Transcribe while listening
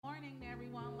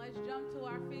let's jump to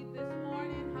our feet this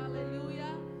morning.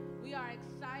 Hallelujah. We are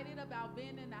excited about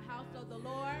being in the house of the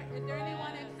Lord. Is there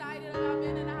anyone excited about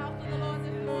being in the house of the Lord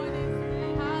this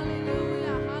morning?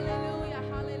 Hallelujah, hallelujah,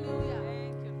 hallelujah.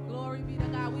 Glory be to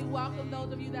God. We welcome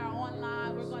those of you that are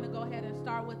online. We're going to go ahead and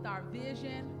start with our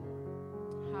vision.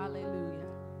 Hallelujah.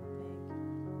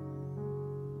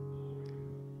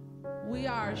 We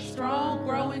are a strong,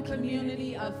 growing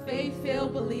community of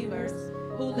faith-filled believers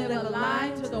who live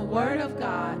aligned to the Word of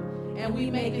God, and we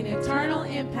make an eternal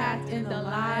impact in the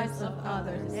lives of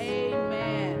others.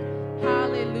 Amen.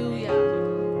 Hallelujah.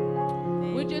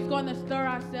 We're just going to stir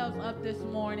ourselves up this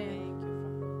morning.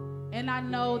 And I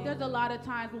know there's a lot of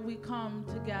times when we come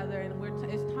together and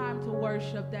it's time to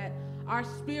worship that our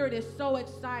spirit is so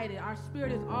excited. Our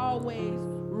spirit is always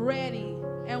ready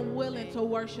and willing to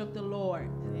worship the Lord.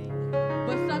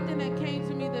 But something that came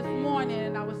to me this morning,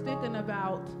 and I was thinking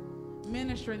about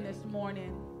ministering this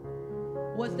morning,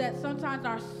 was that sometimes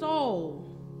our soul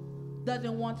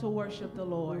doesn't want to worship the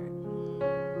Lord.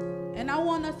 And I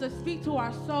want us to speak to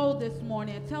our soul this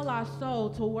morning and tell our soul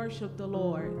to worship the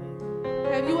Lord.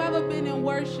 Have you ever been in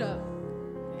worship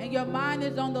and your mind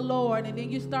is on the Lord, and then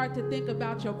you start to think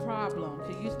about your problems,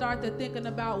 and you start to thinking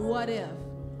about what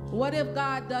if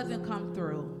God doesn't come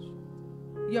through?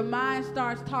 Your mind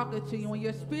starts talking to you, and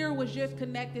your spirit was just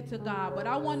connected to God. But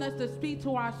I want us to speak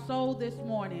to our soul this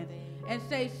morning and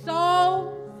say,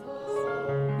 soul,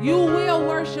 you will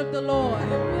worship the Lord.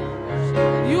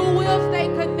 You will stay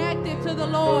connected to the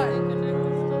Lord.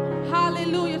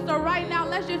 Hallelujah. So right now,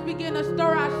 let's just begin to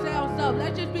stir ourselves up.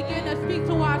 Let's just begin to speak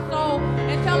to our soul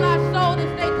and tell our soul to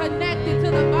stay connected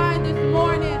to the vine this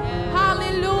morning.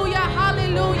 Hallelujah,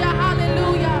 hallelujah,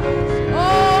 hallelujah.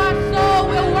 Oh, our soul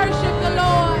will worship the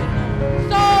Lord.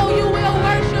 So you will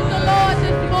worship the Lord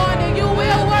this morning. You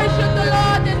will worship the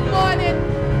Lord this morning.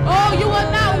 Oh, you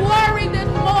will not worry this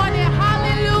morning.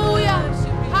 Hallelujah,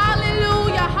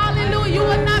 hallelujah, hallelujah. You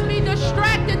will not be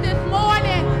distracted this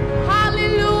morning.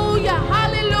 Hallelujah,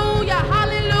 hallelujah,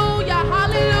 hallelujah,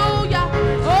 hallelujah.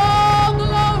 Oh,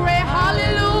 glory,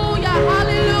 hallelujah,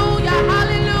 hallelujah,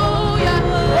 hallelujah.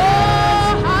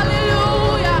 Oh,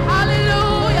 hallelujah,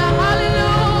 hallelujah,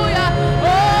 hallelujah.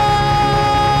 Oh,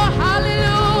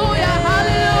 hallelujah,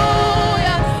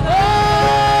 hallelujah. Oh,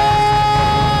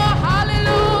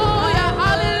 hallelujah,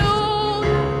 hallelujah.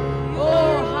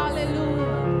 Oh,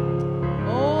 hallelujah.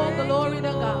 Oh, glory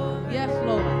to God. Yes,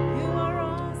 Lord.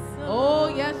 Oh,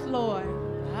 yes, Lord.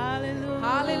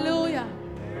 Hallelujah.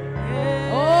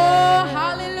 Oh,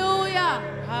 hallelujah.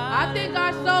 I think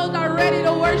our souls are ready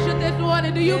to worship this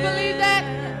morning. Do you believe that?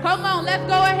 Come on, let's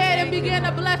go ahead and begin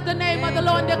to bless the name of the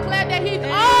Lord and declare that He's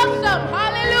awesome.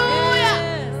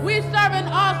 Hallelujah. We serve an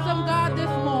awesome God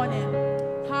this morning.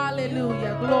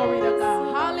 Hallelujah. Glory to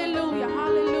God. Hallelujah.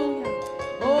 Hallelujah.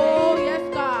 Oh, yes,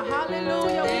 God.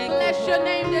 Hallelujah. We bless your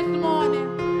name this morning.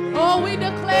 Oh, we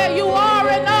declare you are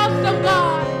an awesome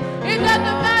God. It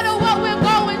doesn't matter what we're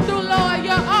going through, Lord.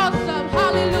 You're awesome.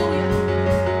 Hallelujah.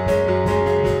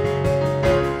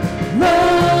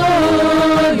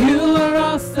 Lord, you are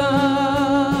awesome.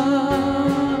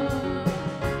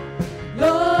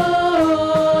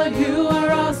 Lord, you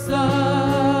are awesome.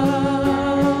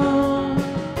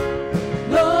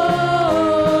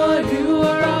 Lord, you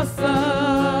are awesome.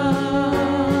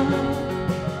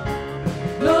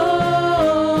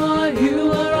 Lord,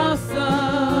 you are awesome.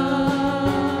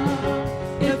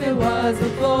 If it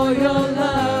wasn't for your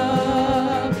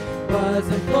love,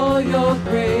 wasn't for your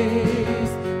grace,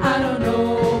 I don't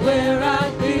know where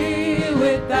I'd be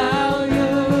without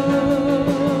you.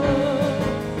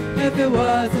 If it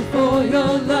wasn't for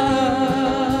your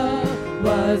love,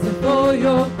 wasn't for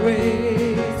your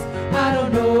grace, I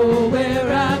don't know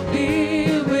where I'd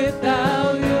be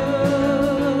without you.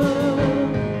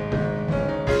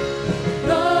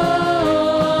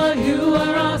 Lord, you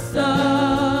are awesome.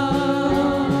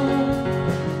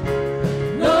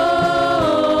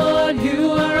 Lord,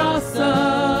 you are awesome.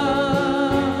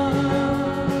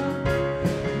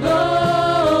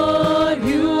 Lord,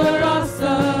 you are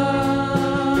awesome.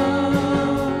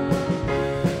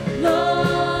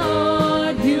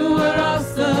 Lord, you are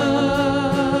awesome.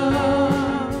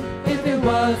 If it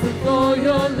wasn't for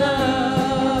your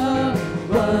love,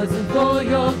 wasn't for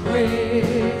your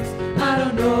grace, I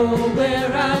don't know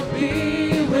where I'd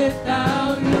be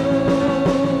without you.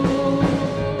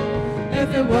 If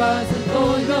it wasn't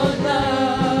for your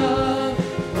love,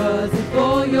 wasn't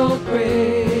for your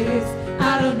grace,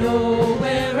 I don't know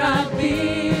where I'd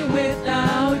be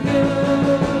without you.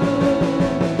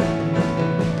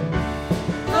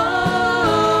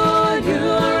 Lord, you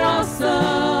are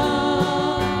awesome.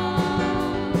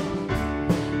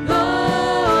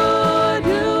 Lord,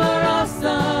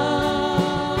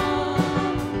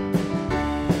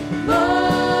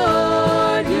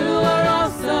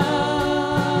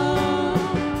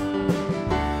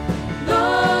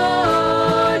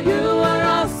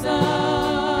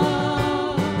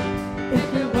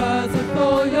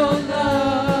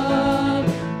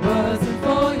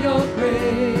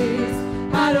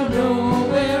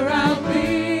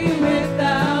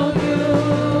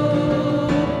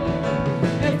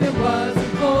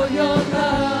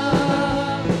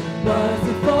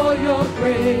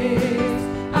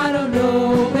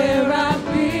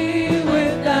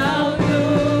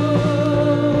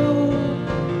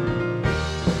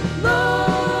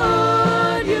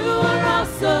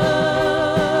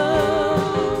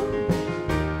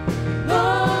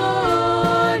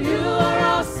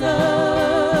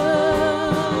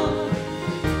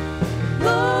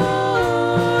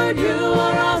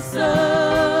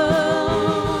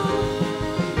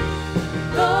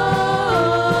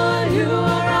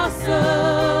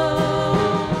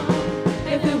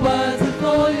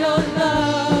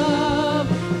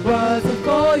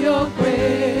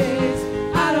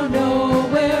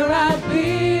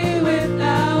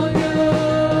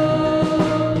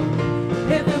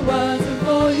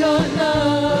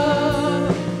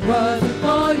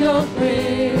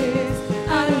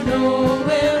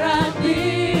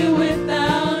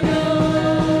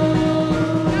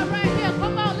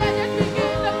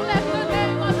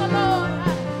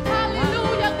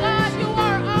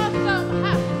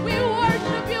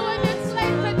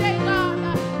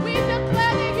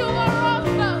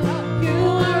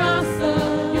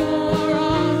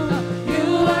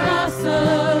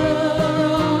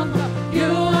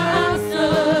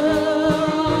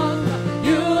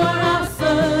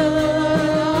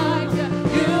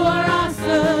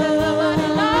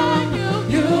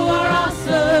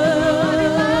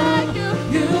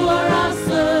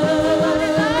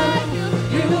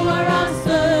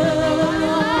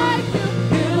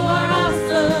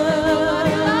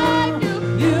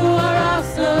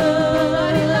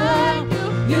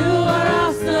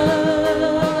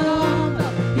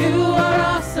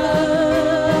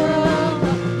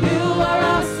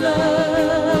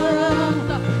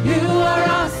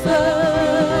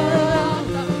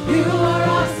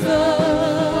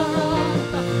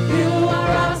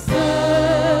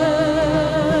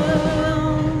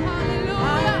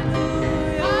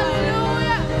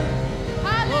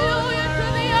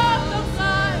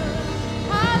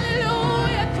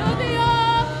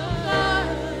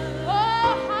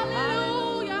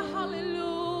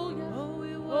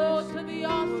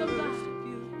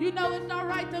 You know it's all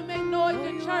right to make noise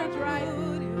in church, right?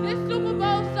 This Super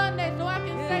Bowl Sunday, so I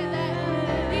can say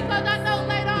that. Because I know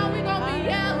later on we're going to be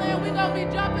yelling, we're going to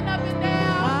be jumping up and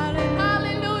down.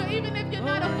 Hallelujah. Even if you're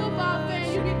not a football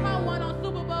fan, you become one on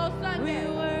Super Bowl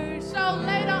Sunday. So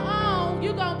later on,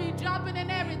 you're going to be jumping and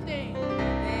everything.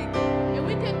 If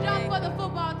we can jump for the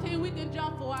football team, we can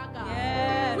jump for our God.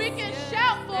 Yes. We can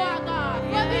shout for our God.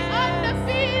 For the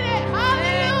undefeated.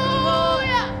 Hallelujah.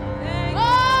 Thank you.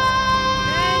 Oh!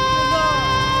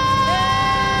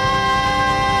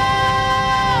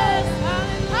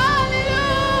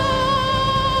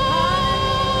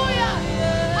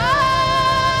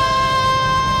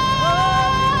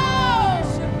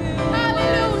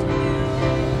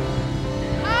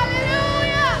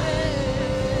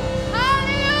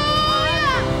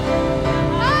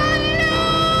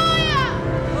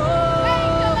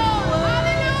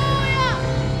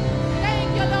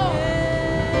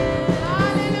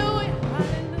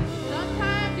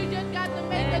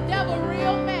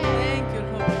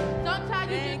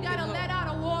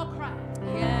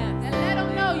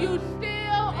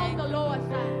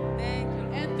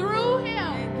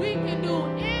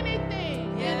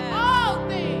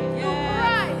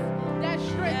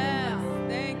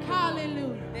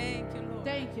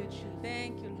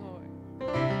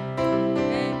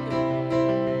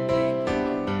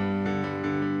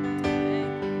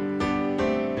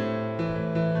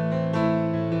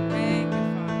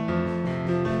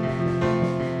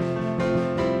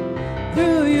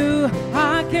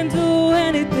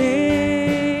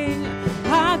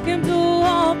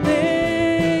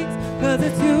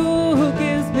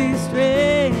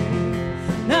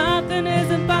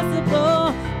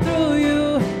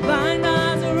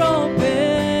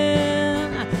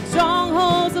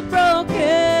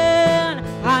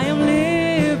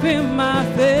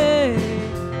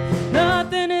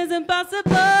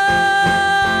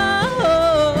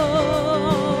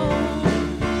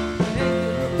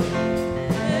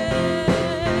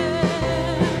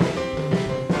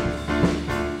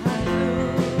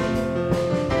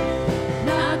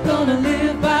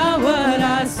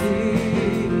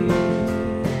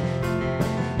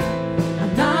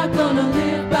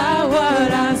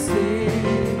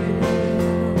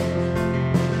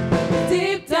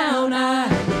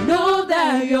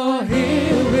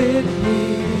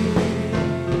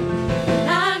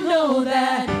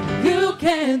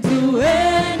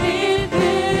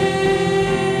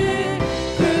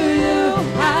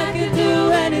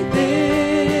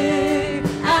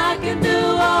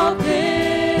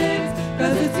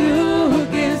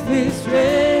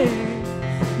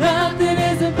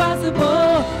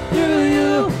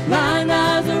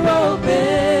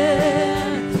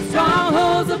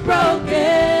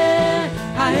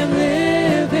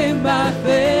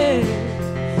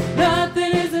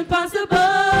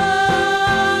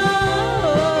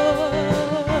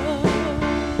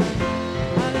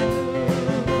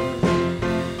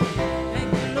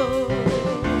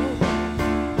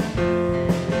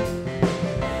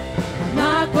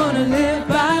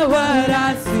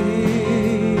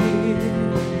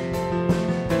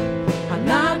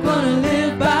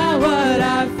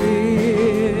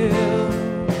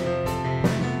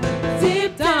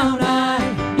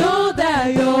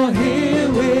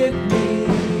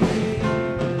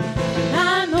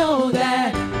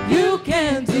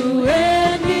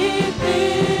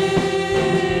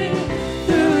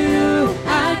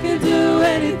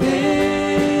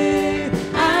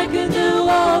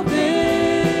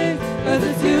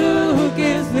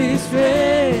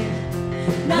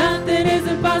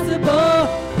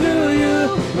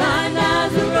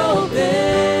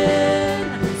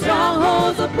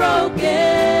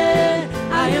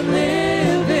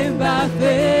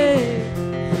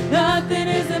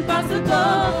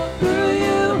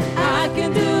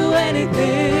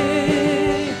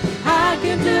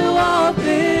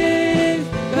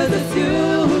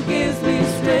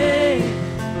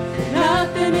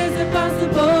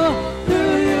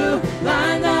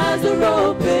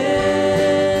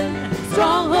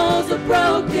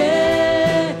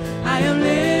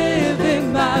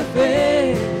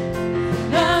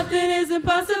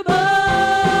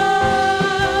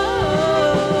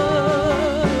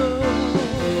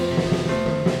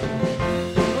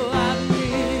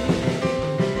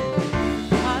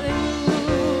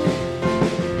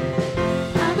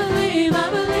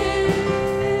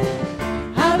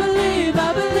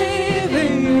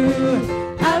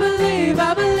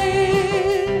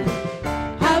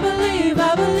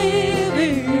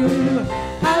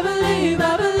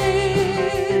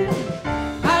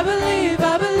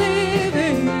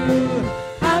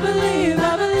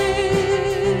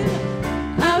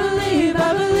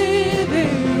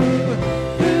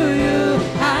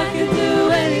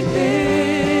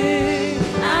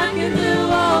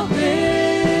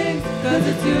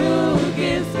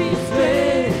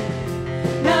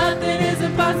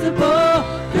 impossible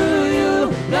through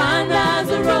you. Blind eyes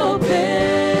are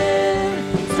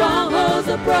open, strongholds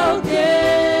are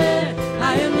broken.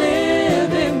 I am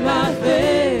living by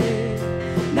faith.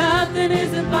 Nothing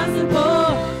is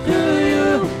impossible through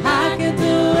you. I can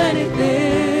do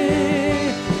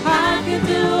anything. I can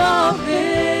do all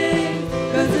things,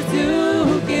 'cause it's you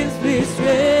who gives me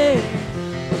strength.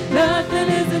 Nothing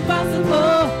is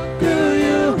impossible through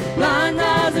you. Blind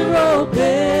eyes are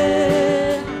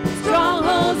open,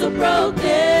 strongholds are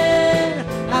broken.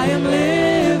 I am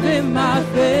living my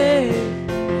faith.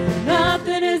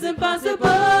 Nothing is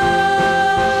impossible.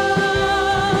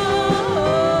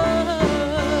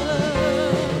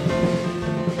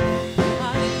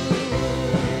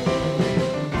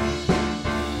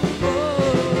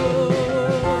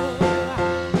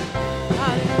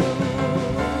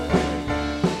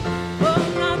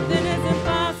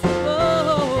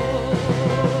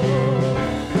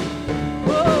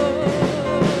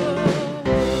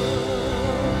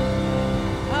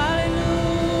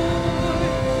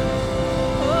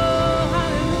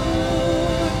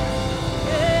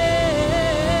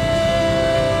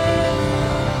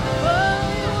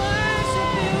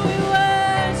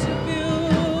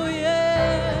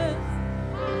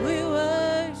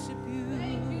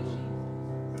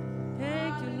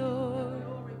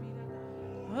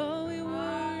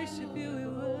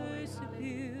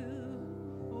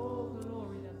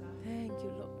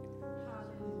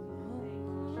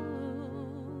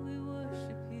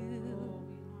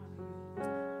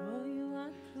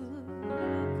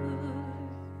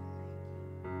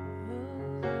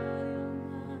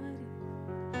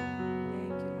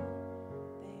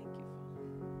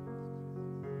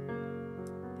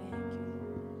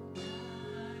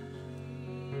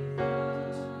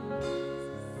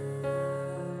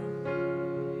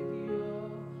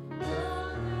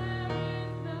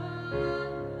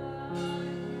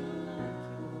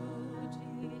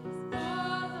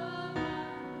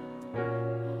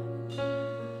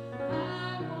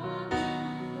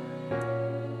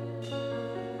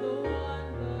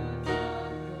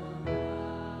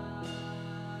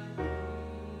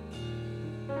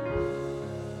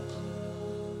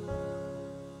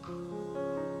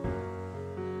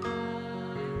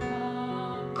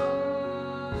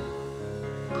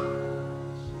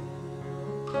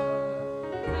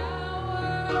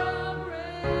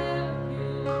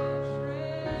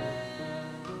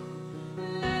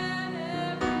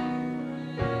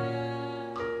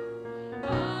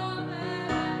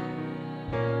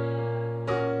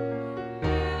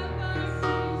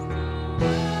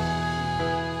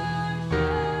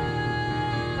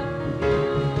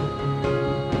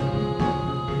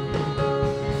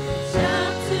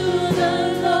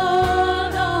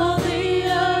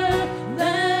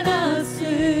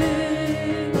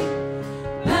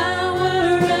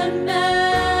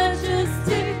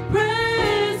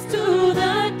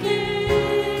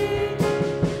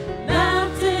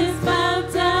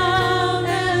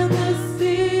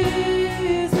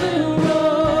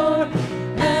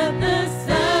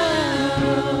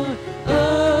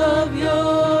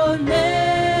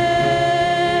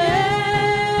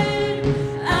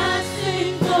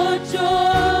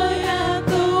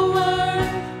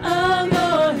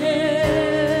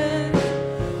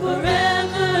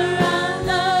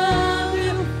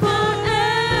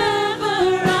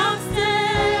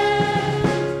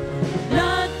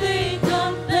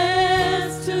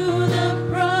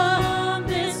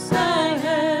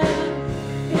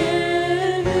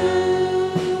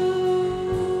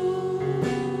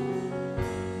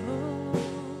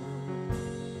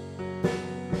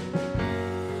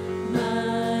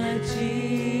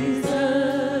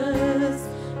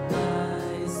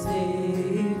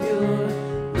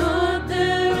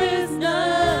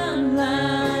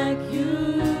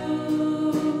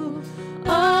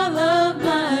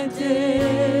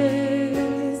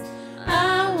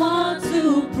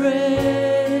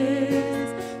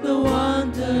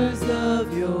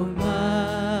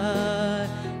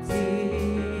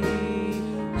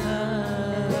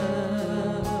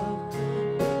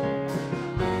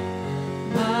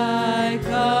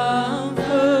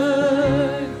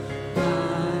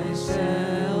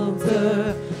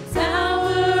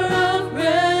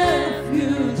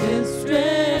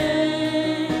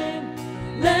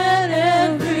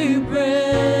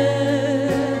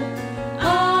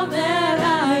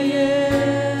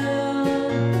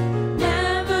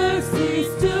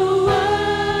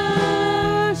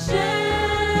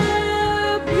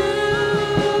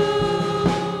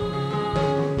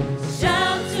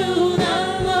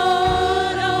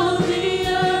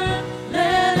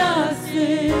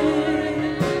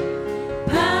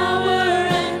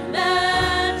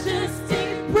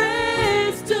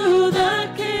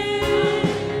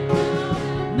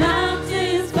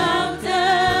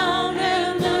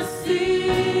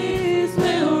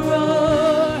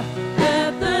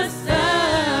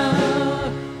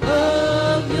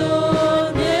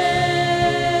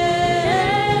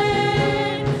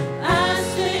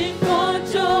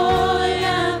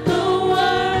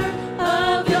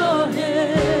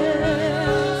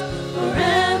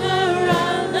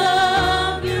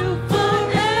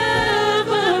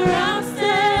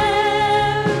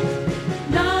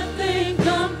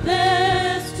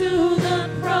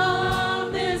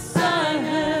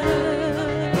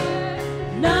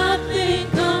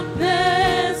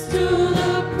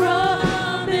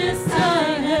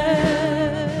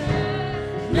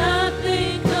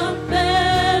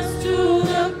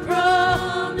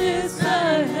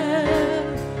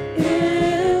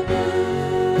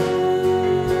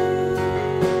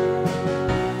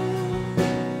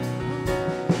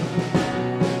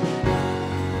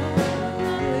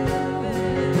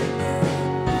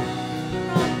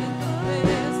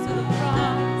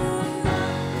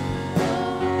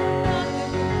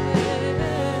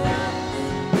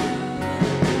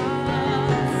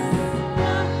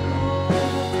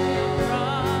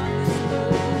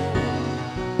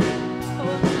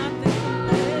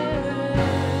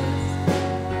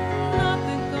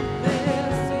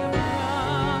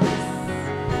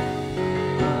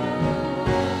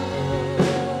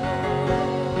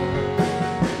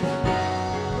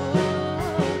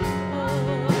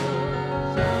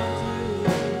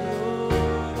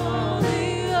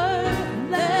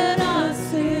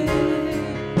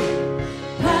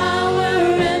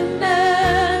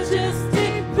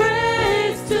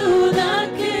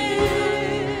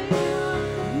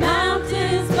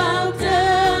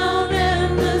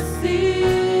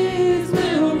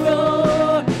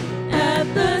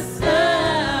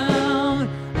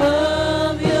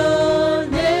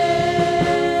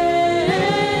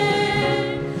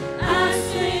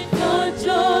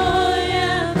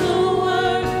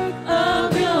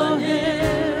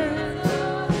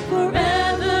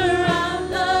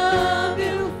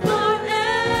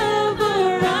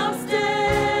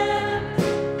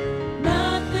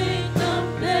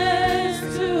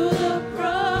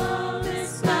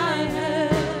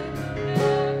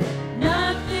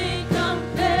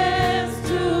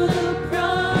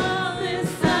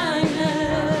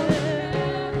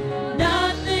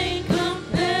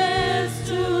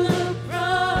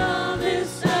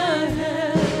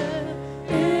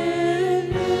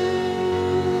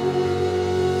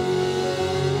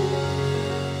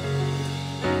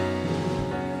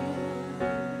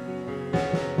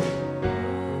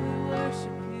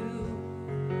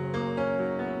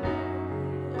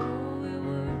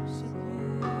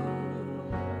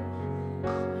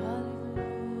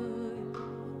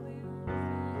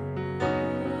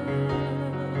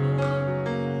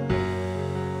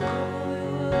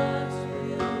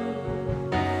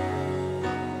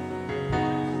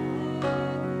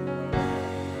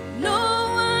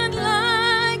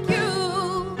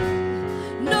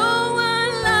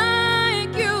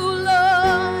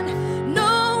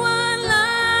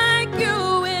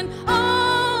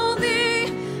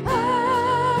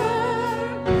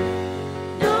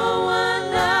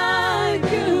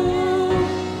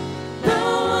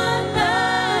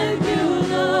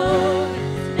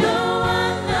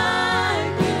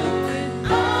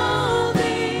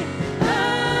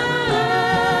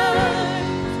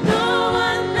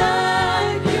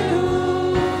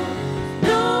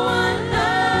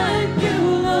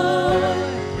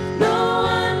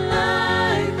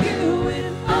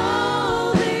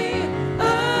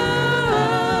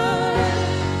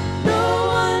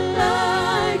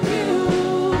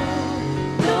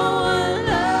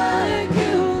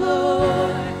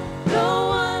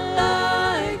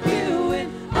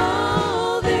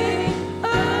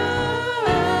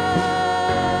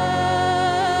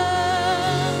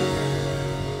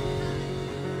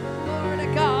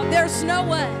 There's no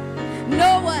one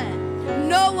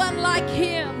like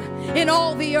him in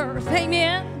all the earth.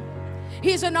 Amen.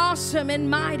 He's an awesome and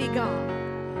mighty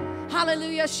God.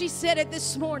 Hallelujah. She said it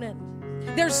this morning.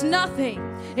 There's nothing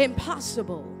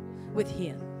impossible with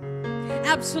him.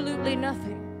 Absolutely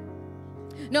nothing.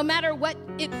 No matter what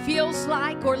it feels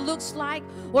like or looks like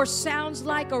or sounds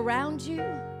like around you,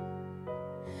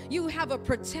 you have a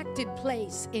protected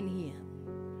place in him.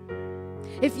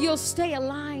 If you'll stay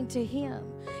aligned to him,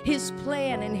 his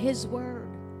plan and his word,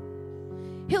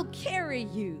 he'll carry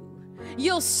you.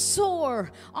 You'll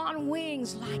soar on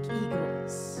wings like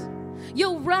eagles.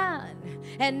 You'll run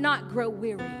and not grow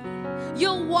weary.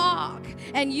 You'll walk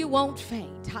and you won't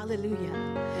faint.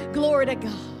 Hallelujah. Glory to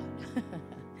God.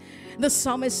 The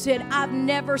psalmist said, I've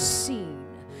never seen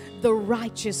the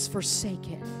righteous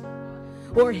forsaken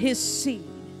or his seed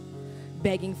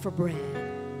begging for bread.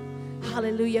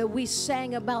 Hallelujah. We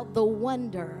sang about the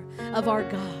wonder of our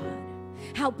God.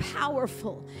 How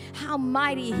powerful, how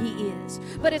mighty he is.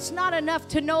 But it's not enough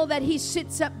to know that he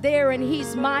sits up there and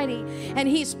he's mighty and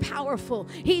he's powerful.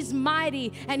 He's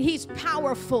mighty and he's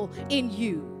powerful in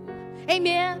you.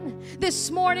 Amen. This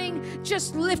morning,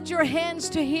 just lift your hands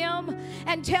to him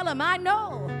and tell him, I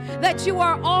know that you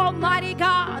are Almighty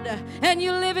God and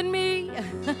you live in me.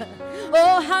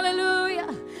 Oh,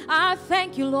 hallelujah. I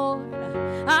thank you, Lord.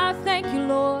 I thank you,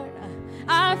 Lord.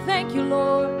 I thank you,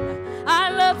 Lord. I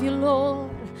love you,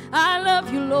 Lord. I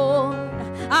love you, Lord.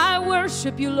 I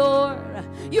worship you, Lord.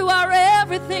 You are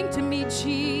everything to me,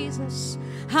 Jesus.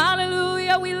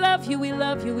 Hallelujah. We love you, we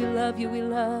love you, we love you, we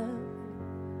love.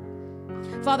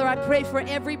 Father, I pray for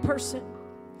every person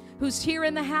who's here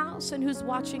in the house and who's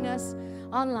watching us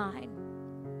online.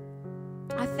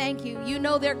 I thank you. You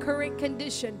know their current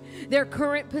condition, their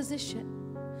current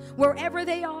position, wherever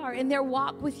they are in their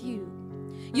walk with you.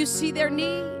 You see their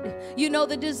need. You know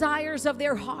the desires of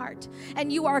their heart.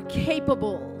 And you are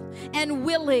capable and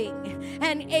willing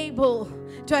and able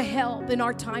to help in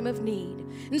our time of need.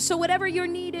 And so whatever your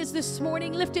need is this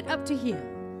morning, lift it up to him.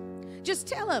 Just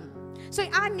tell him.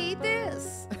 Say, I need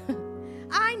this.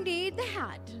 I need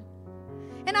that.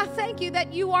 And I thank you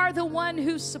that you are the one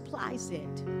who supplies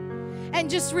it. And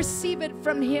just receive it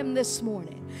from him this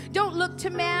morning. Don't look to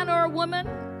man or a woman.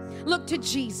 Look to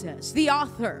Jesus, the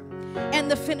author and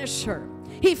the finisher.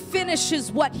 He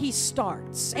finishes what he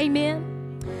starts.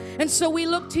 Amen. And so we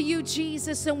look to you,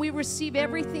 Jesus, and we receive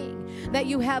everything that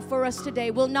you have for us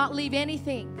today. We'll not leave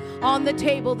anything on the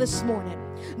table this morning,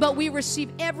 but we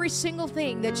receive every single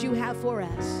thing that you have for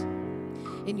us.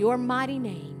 In your mighty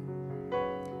name,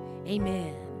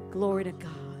 amen. Glory to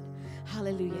God.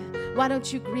 Hallelujah. Why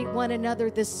don't you greet one another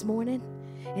this morning,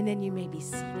 and then you may be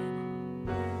seated.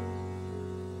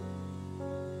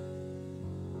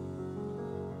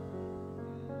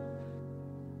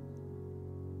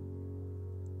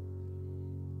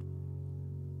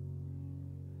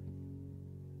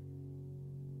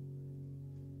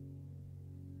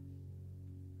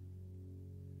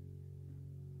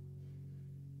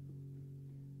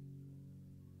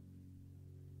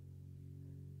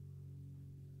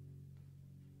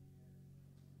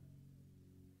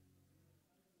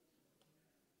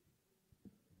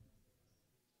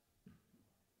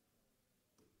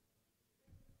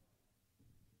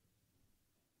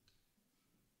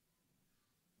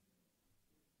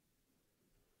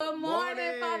 Good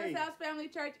morning, Father's House Family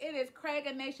Church. It is Craig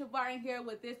and Naisha Barton here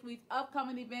with this week's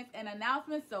upcoming events and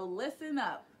announcements, so listen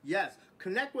up. Yes,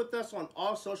 connect with us on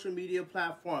all social media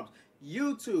platforms,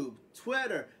 YouTube,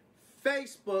 Twitter,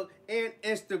 Facebook, and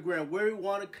Instagram, where we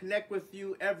want to connect with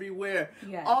you everywhere.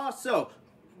 Yes. Also,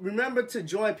 remember to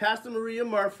join Pastor Maria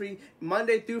Murphy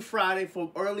Monday through Friday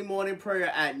for early morning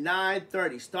prayer at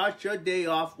 9:30. Start your day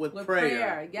off with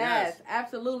prayer. Yes,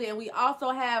 absolutely. And we also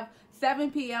have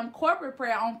 7 p.m. corporate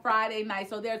prayer on Friday night.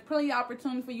 So there's plenty of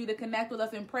opportunity for you to connect with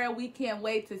us in prayer. We can't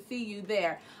wait to see you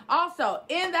there. Also,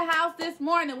 in the house this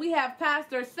morning, we have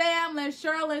Pastor Sam and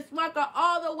Sherlyn Smucker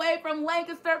all the way from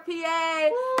Lancaster, PA.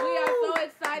 Woo! We are so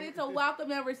excited to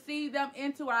welcome and receive them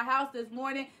into our house this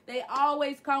morning. They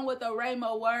always come with a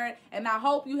rhema word, and I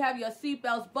hope you have your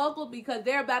seatbelts buckled because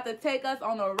they're about to take us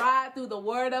on a ride through the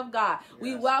word of God. Yes.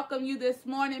 We welcome you this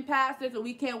morning, pastors, and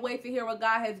we can't wait to hear what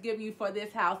God has given you for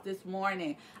this house this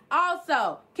morning.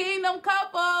 Also, Kingdom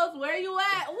Couples, where you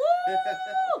at?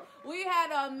 Woo! We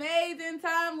had an amazing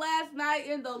time last night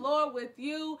in the Lord with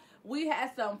you. We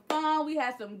had some fun. We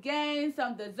had some games,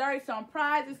 some desserts, some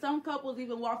prizes. Some couples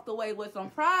even walked away with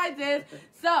some prizes.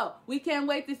 So we can't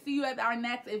wait to see you at our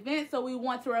next event. So we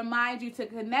want to remind you to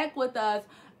connect with us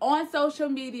on social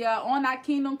media, on our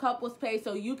Kingdom Couples page,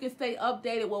 so you can stay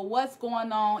updated with what's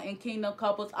going on in Kingdom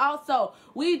Couples. Also,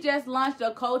 we just launched a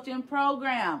coaching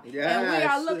program. Yes. And we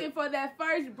are looking for that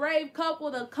first brave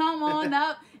couple to come on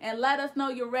up and let us know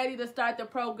you're ready to start the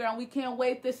program. We can't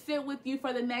wait to sit with you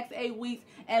for the next 8 weeks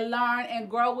and learn and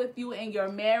grow with you in your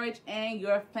marriage and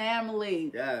your family.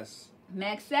 Yes.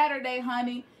 Next Saturday,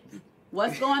 honey.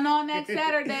 What's going on next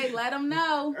Saturday? Let them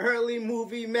know. Early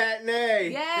movie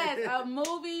matinee. Yes, a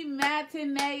movie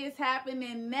matinee is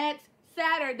happening next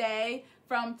Saturday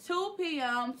from 2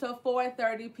 p.m. to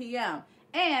 4:30 p.m.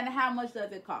 And how much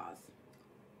does it cost?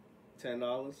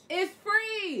 $10. It's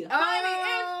free. Honey,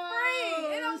 it's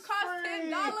free. It don't cost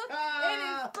 $10. It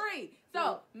is free.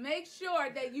 So make sure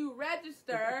that you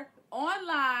register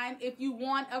online if you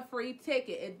want a free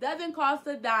ticket. It doesn't cost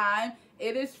a dime.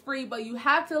 It is free, but you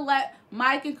have to let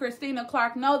Mike and Christina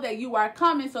Clark know that you are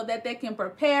coming so that they can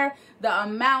prepare the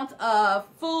amount of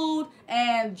food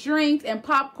and drinks and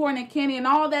popcorn and candy and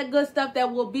all that good stuff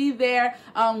that will be there.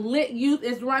 Lit Youth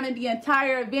is running the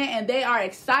entire event, and they are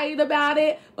excited about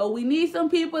it, but we need some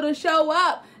people to show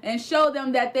up and show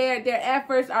them that their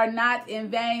efforts are not in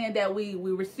vain and that we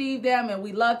receive them and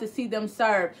we love to see them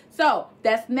serve. So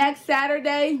that's next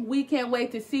Saturday. We can't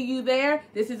wait to see you there.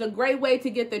 This is a great way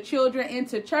to get the children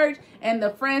into church and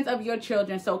the friends of your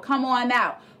children. So come on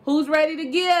out. Who's ready to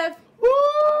give? Woo!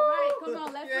 All right, come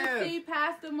on. Let's Yes. receive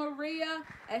Pastor Maria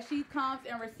as she comes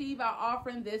and receive our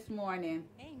offering this morning.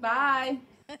 Amen. Bye.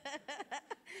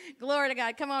 Glory to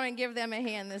God. Come on and give them a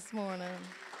hand this morning.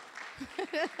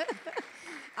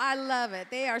 I love it.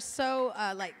 They are so,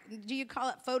 do you call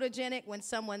it photogenic when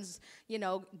someone's,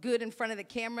 good in front of the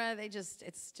camera?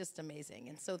 It's just amazing.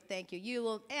 And so thank you. You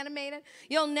will animate it.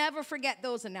 You'll never forget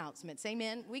those announcements.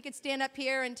 Amen. We could stand up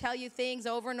here and tell you things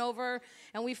over and over,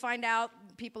 and we find out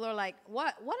people are like,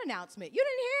 what announcement? You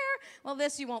didn't hear? Well,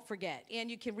 this you won't forget, and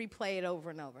you can replay it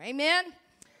over and over. Amen.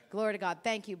 Glory to God.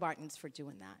 Thank you, Bartons, for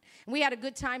doing that. And we had a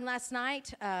good time last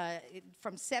night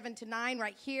from 7 to 9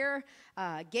 right here,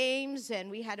 games,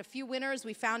 and we had a few winners.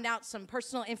 We found out some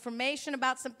personal information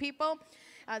about some people.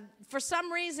 For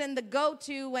some reason, the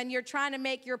go-to when you're trying to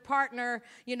make your partner,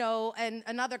 and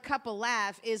another couple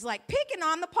laugh is like picking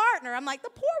on the partner. I'm like, the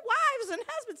poor wives and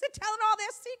husbands, they're telling all their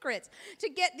secrets to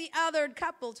get the other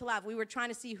couple to laugh. We were trying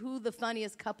to see who the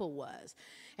funniest couple was.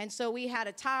 And so we had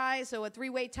a tie, so a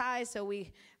three-way tie. So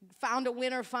we found a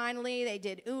winner finally. They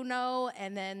did Uno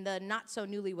and then the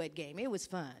not-so-newlywed game. It was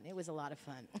fun. It was a lot of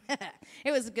fun.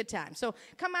 It was a good time. So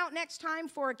come out next time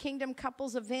for a Kingdom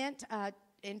Couples event.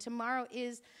 And tomorrow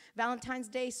is Valentine's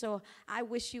Day, so I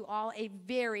wish you all a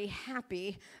very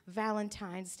happy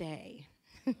Valentine's Day.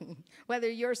 Whether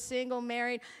you're single,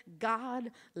 married,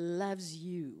 God loves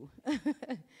you.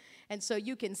 And so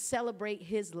you can celebrate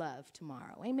his love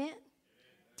tomorrow. Amen?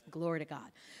 Glory to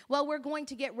God. Well, we're going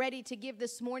to get ready to give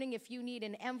this morning. If you need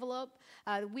an envelope,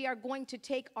 we are going to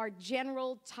take our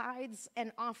general tithes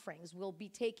and offerings. We'll be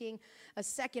taking a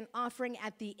second offering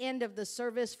at the end of the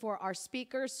service for our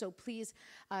speakers. So please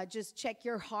just check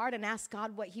your heart and ask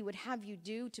God what he would have you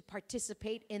do to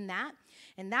participate in that.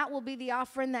 And that will be the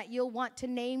offering that you'll want to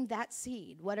name that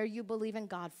seed. What are you believing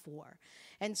God for?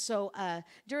 And so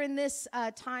during this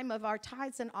time of our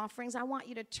tithes and offerings, I want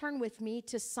you to turn with me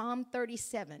to Psalm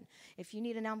 37. If you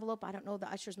need an envelope, I don't know, the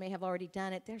ushers may have already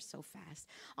done it. They're so fast.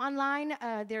 Online,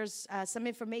 there's some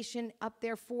information up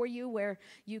there for you where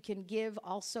you can give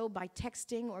also by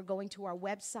texting or going to our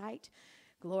website.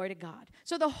 Glory to God.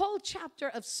 So the whole chapter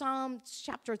of Psalm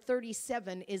chapter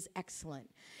 37 is excellent.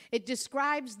 It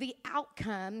describes the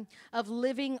outcome of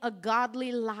living a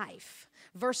godly life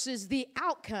versus the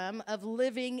outcome of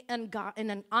living in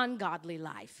an ungodly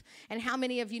life. And how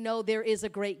many of you know there is a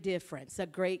great difference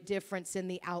in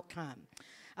the outcome?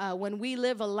 When we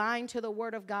live aligned to the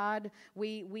Word of God,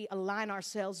 we align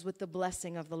ourselves with the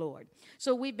blessing of the Lord.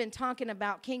 So we've been talking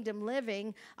about kingdom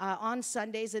living on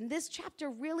Sundays, and this chapter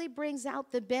really brings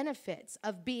out the benefits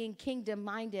of being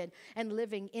kingdom-minded and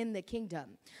living in the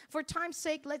kingdom. For time's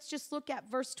sake, let's just look at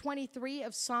verse 23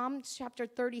 of Psalm chapter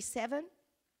 37.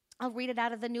 I'll read it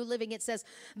out of the New Living. It says,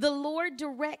 "The Lord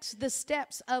directs the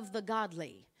steps of the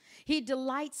godly. He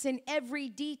delights in every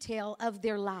detail of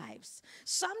their lives."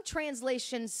 Some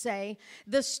translations say,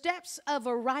 "The steps of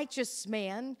a righteous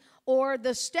man," or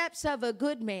 "the steps of a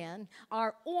good man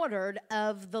are ordered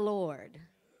of the Lord."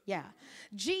 Yeah.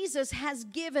 Jesus has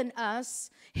given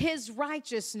us his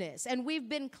righteousness, and we've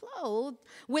been clothed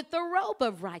with the robe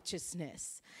of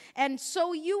righteousness. And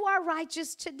so you are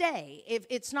righteous today. If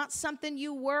it's not something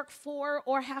you work for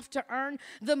or have to earn,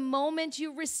 the moment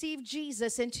you receive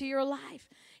Jesus into your life,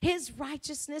 his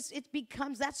righteousness,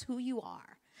 that's who you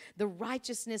are. The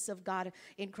righteousness of God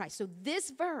in Christ. So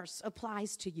this verse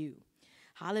applies to you.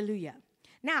 Hallelujah.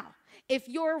 Now, if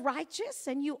you're righteous,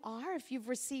 and you are, if you've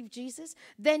received Jesus,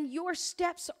 then your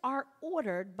steps are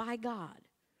ordered by God.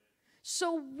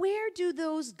 So where do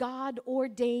those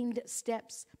God-ordained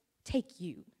steps take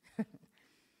you?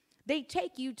 They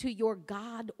take you to your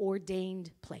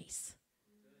God-ordained place.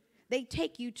 They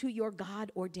take you to your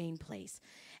God-ordained place.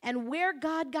 And where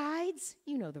God guides,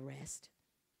 you know the rest.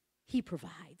 He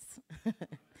provides.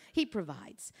 He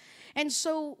provides. And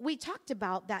so we talked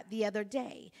about that the other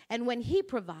day. And when he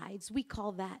provides, we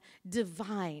call that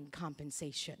divine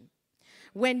compensation.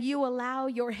 When you allow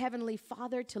your heavenly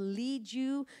Father to lead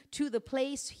you to the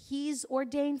place he's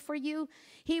ordained for you,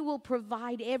 he will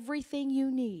provide everything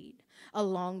you need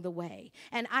along the way.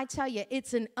 And I tell you,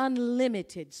 it's an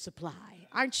unlimited supply.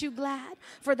 Aren't you glad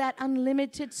for that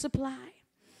unlimited supply?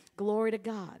 Glory to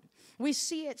God. We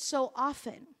see it so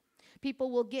often.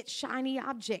 People will get shiny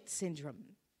object syndrome.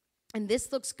 And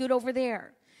this looks good over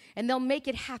there. And they'll make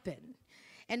it happen.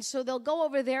 And so they'll go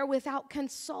over there without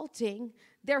consulting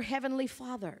their heavenly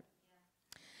Father.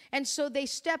 And so they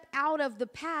step out of the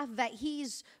path that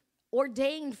he's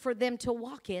ordained for them to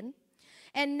walk in.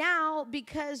 And now,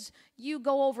 because you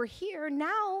go over here,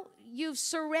 now you've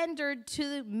surrendered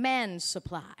to man's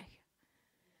supply.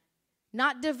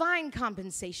 Not divine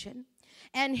compensation.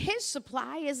 And his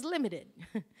supply is limited.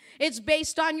 It's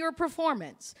based on your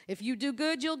performance. If you do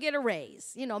good, you'll get a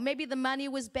raise. You know, maybe the money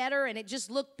was better and it just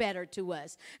looked better to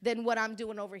us than what I'm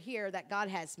doing over here that God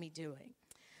has me doing.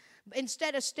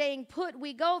 Instead of staying put,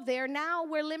 we go there. Now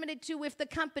we're limited to if the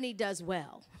company does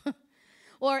well.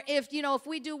 Or if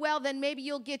we do well, then maybe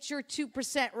you'll get your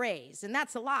 2% raise. And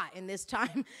that's a lot in this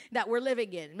time that we're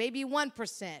living in. Maybe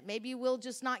 1%. Maybe we'll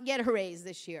just not get a raise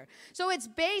this year. So it's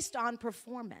based on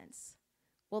performance.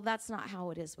 Well, that's not how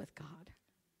it is with God.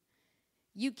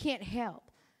 You can't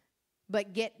help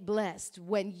but get blessed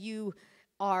when you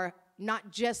are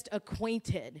not just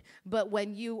acquainted, but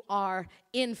when you are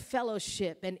in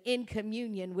fellowship and in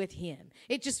communion with him.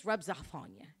 It just rubs off on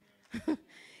you.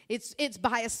 It's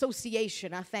by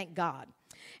association, I thank God.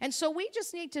 And so we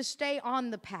just need to stay on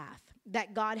the path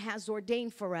that God has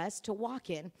ordained for us to walk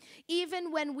in,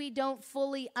 even when we don't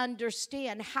fully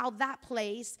understand how that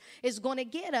place is going to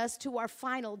get us to our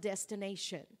final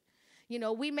destination. You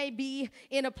know, we may be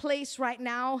in a place right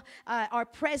now, our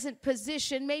present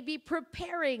position may be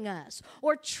preparing us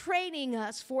or training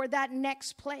us for that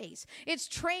next place. It's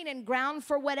training ground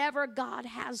for whatever God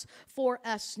has for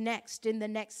us next in the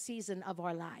next season of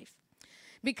our life.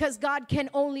 Because God can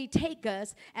only take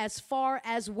us as far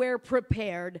as we're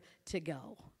prepared to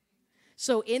go.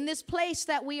 So in this place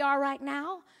that we are right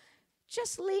now,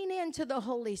 just lean into the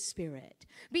Holy Spirit.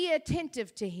 Be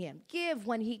attentive to him. Give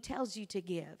when he tells you to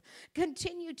give.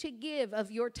 Continue to give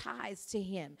of your tithes to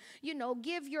him. You know,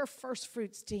 give your first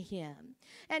fruits to him.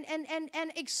 And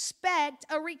expect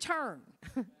a return.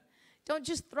 Don't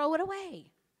just throw it away.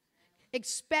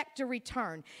 Expect a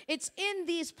return. It's in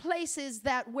these places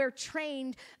that we're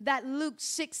trained that Luke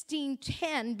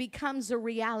 16:10 becomes a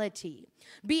reality.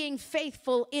 Being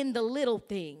faithful in the little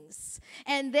things.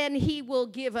 And then he will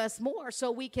give us more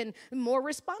so we can, more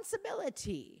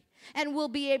responsibility. And we'll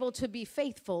be able to be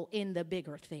faithful in the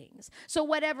bigger things. So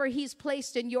whatever he's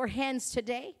placed in your hands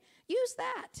today, use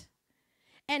that.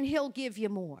 And he'll give you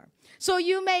more. So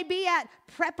you may be at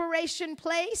Preparation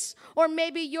Place, or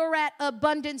maybe you're at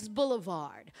Abundance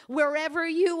Boulevard. Wherever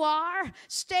you are,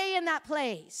 stay in that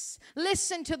place.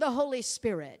 Listen to the Holy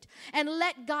Spirit and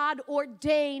let God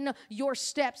ordain your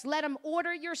steps. Let him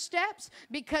order your steps,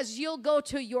 because you'll go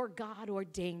to your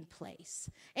God-ordained place.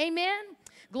 Amen?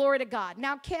 Glory to God.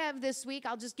 Now, Kev, this week,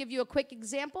 I'll just give you a quick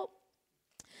example.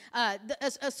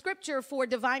 A scripture for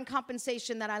divine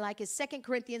compensation that I like is 2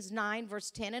 Corinthians 9, verse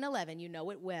 10 and 11. You know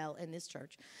it well in this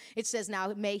church. It says, "Now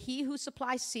may he who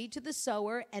supplies seed to the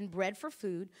sower and bread for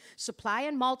food supply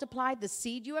and multiply the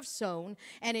seed you have sown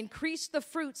and increase the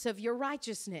fruits of your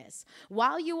righteousness,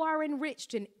 while you are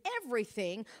enriched in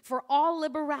everything for all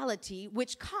liberality,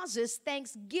 which causes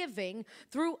thanksgiving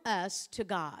through us to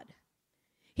God."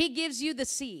 He gives you the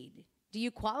seed. Do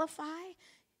you qualify?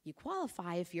 You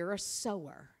qualify if you're a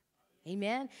sower.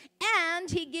 Amen. And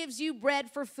he gives you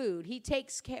bread for food. He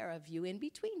takes care of you in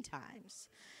between times.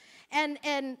 And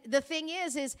the thing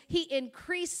is he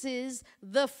increases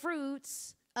the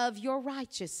fruits of your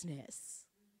righteousness.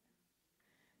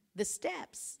 The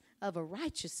steps of a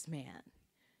righteous man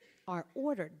are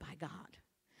ordered by God.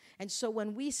 And so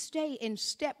when we stay in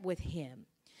step with him,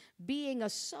 being a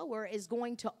sower is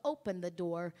going to open the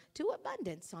door to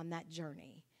abundance on that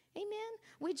journey. Amen?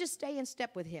 We just stay in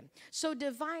step with him. So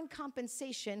divine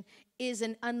compensation is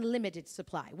an unlimited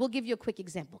supply. We'll give you a quick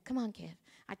example. Come on, Kev.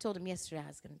 I told him yesterday I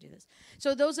was going to do this.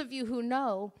 So those of you who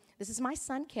know, this is my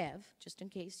son, Kev, just in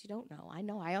case you don't know. I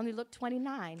know. I only look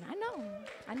 29. I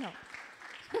know.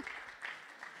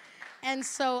 And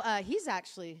so he's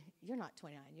actually, you're not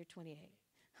 29, you're 28.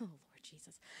 Oh, Lord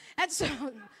Jesus. And so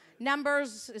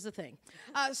numbers is a thing.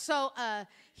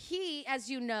 He, as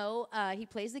you know, he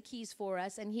plays the keys for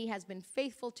us, and he has been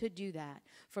faithful to do that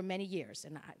for many years.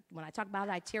 And when I talk about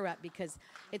it, I tear up because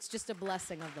it's just a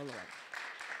blessing of the Lord.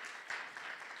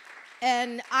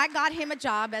 And I got him a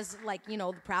job as, like, you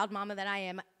know, the proud mama that I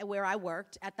am, where I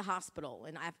worked at the hospital.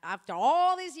 And after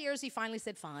all these years, he finally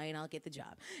said, fine, I'll get the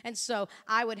job. And so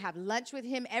I would have lunch with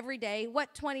him every day.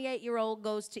 What 28-year-old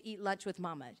goes to eat lunch with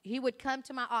mama? He would come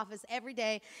to my office every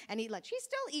day and eat lunch. He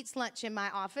still eats lunch in my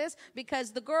office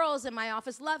because the girls in my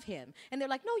office love him. And they're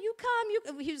like, no, you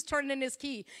come. He was turning in his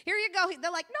key. Here you go. They're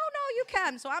like, no, you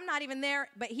come. So I'm not even there,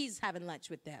 but he's having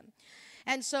lunch with them.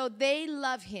 And so they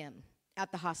love him at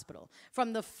the hospital.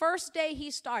 From the first day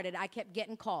he started, I kept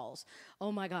getting calls. Oh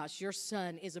my gosh, your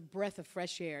son is a breath of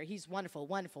fresh air. He's wonderful,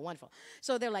 wonderful, wonderful.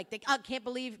 So they're like, I can't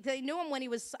believe, they knew him when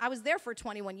I was there for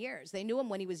 21 years. They knew him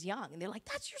when he was young. And they're like,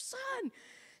 that's your son.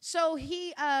 So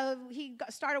he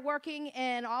started working,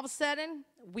 and all of a sudden,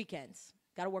 weekends.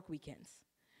 Got to work weekends.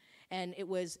 And it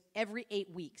was every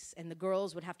 8 weeks. And the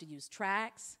girls would have to use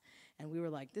tracks. And we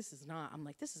were like, I'm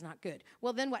like, this is not good.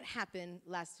 Well, then what happened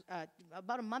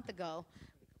about a month ago,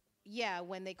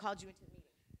 when they called you into the meeting.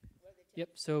 Yep,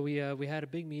 so we had a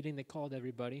big meeting. They called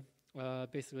everybody.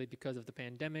 Basically, because of the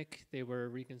pandemic, they were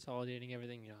reconsolidating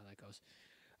everything. You know how that goes.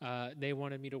 They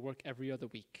wanted me to work every other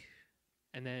week.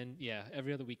 And then,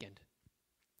 every other weekend.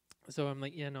 So I'm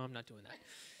like, no, I'm not doing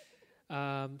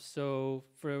that. So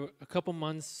for a couple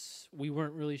months, we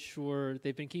weren't really sure.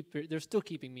 They're still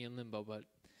keeping me in limbo, but...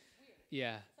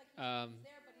 Yeah.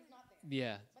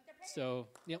 So,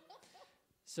 yep.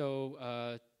 So,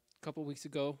 a couple weeks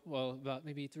ago, about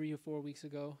maybe 3 or 4 weeks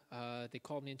ago, they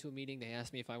called me into a meeting. They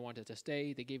asked me if I wanted to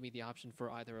stay. They gave me the option for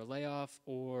either a layoff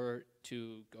or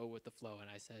to go with the flow. And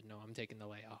I said, no, I'm taking the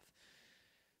layoff.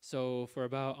 So for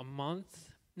about a month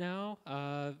now,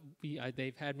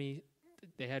 they had me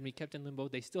kept in limbo.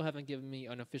 They still haven't given me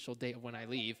an official date of when I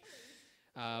leave,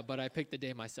 but I picked the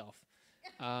day myself.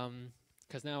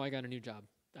 Because now I got a new job.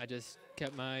 I just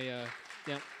kept my,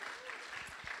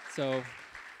 So,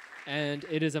 and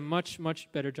it is a much, much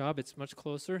better job. It's much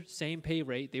closer. Same pay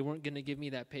rate. They weren't going to give me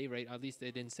that pay rate. At least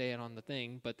they didn't say it on the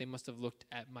thing. But they must have looked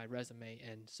at my resume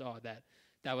and saw that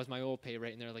that was my old pay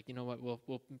rate. And they're like, you know what,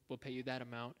 we'll pay you that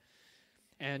amount.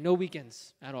 And no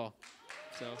weekends at all.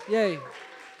 So, yay.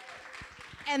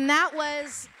 And that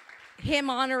was him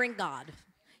honoring God.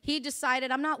 He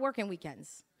decided, I'm not working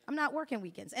weekends.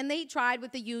 And they tried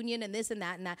with the union and this and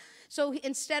that and that. So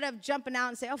instead of jumping out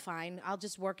and say, oh, fine, I'll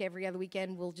just work every other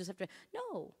weekend. We'll just have to.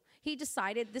 No, he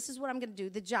decided this is what I'm going to do.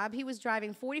 The job, he was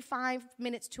driving 45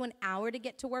 minutes to an hour to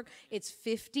get to work. It's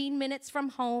 15 minutes from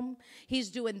home. He's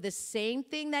doing the same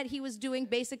thing that he was doing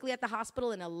basically at the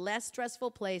hospital in a less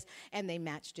stressful place. And they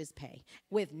matched his pay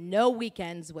with no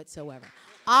weekends whatsoever.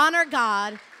 Honor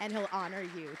God and he'll honor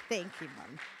you. Thank you,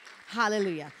 Mom.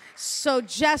 Hallelujah. So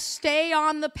just stay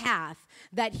on the path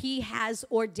that he has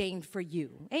ordained for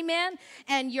you. Amen?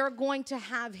 And you're going to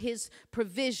have his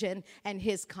provision and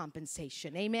his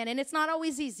compensation. Amen? And it's not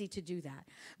always easy to do that.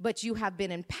 But you have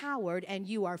been empowered and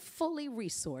you are fully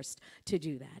resourced to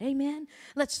do that. Amen?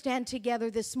 Let's stand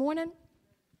together this morning.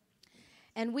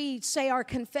 And we say our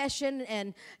confession,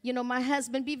 and, my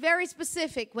husband, be very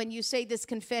specific when you say this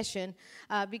confession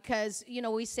because,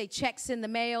 we say checks in the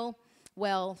mail.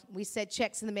 Well, we said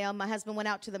checks in the mail. My husband went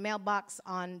out to the mailbox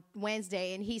on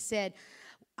Wednesday, and he said,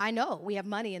 I know we have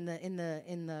money in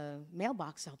the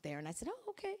mailbox out there. And I said, oh,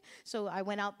 okay. So I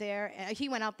went out there. He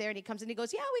went out there, and he comes in. He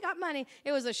goes, yeah, we got money.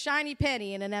 It was a shiny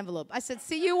penny in an envelope. I said,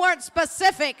 see, you weren't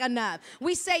specific enough.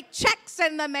 We say checks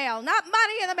in the mail, not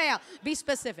money in the mail. Be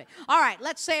specific. All right,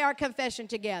 let's say our confession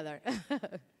together.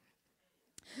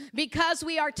 Because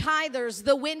we are tithers,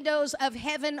 the windows of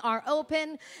heaven are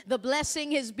open. The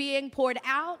blessing is being poured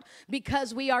out.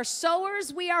 Because we are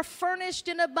sowers, we are furnished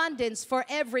in abundance for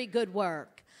every good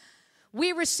work.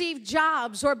 We receive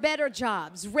jobs or better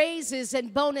jobs, raises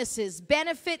and bonuses,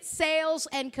 benefits, sales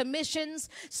and commissions,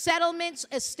 settlements,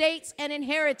 estates and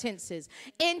inheritances,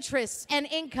 interests and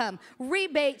income,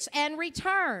 rebates and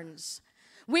returns.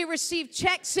 We receive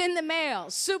checks in the mail,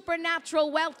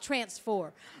 supernatural wealth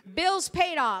transfer, bills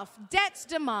paid off, debts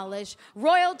demolished,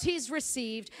 royalties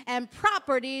received, and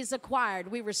properties acquired.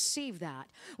 We receive that.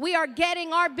 We are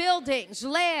getting our buildings,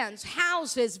 lands,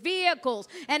 houses, vehicles,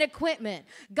 and equipment.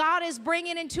 God is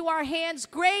bringing into our hands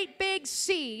great big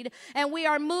seed, and we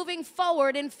are moving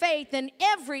forward in faith in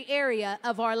every area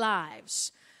of our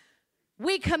lives.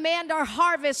 We command our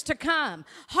harvest to come.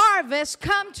 Harvest,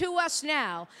 come to us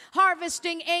now.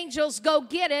 Harvesting angels, go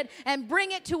get it and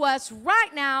bring it to us right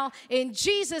now in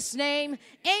Jesus' name.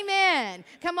 Amen.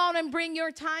 Come on and bring your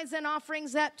tithes and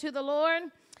offerings up to the Lord.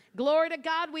 Glory to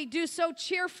God. We do so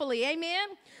cheerfully. Amen.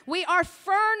 We are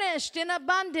furnished in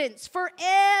abundance for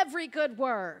every good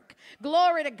work.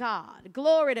 Glory to God.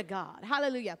 Glory to God.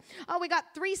 Hallelujah. Oh, we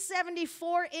got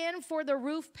 $374 in for the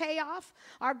roof payoff.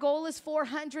 Our goal is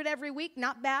 $400 every week.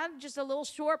 Not bad. Just a little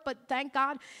short, but thank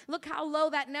God. Look how low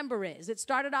that number is. It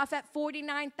started off at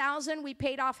 $49,000. We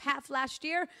paid off half last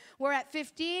year. We're at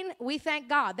 $15,000. We thank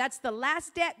God. That's the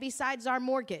last debt besides our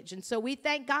mortgage. And so we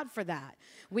thank God for that.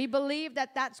 We believe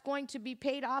that that's going to be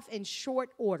paid off in short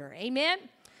order. Amen.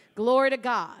 Glory to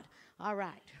God. All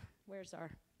right. Where's our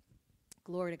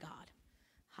glory to God?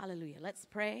 Hallelujah. Let's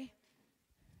pray.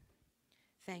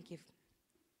 Thank you.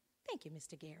 Thank you,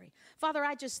 Mr. Gary. Father,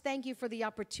 I just thank you for the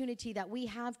opportunity that we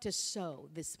have to sow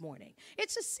this morning.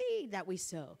 It's a seed that we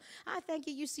sow. I thank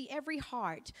you. You see every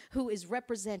heart who is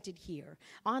represented here,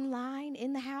 online,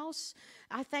 in the house.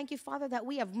 I thank you, Father, that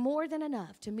we have more than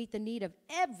enough to meet the need of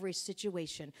every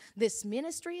situation. This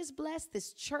ministry is blessed.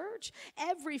 This church,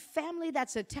 every family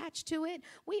that's attached to it,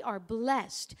 we are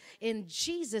blessed. In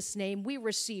Jesus' name, we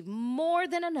receive more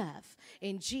than enough.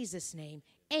 In Jesus' name,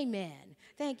 amen.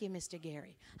 Thank you, Mr.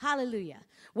 Gary. Hallelujah.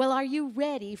 Well, are you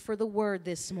ready for the word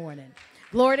this morning?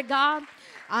 Glory to God.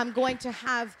 I'm going to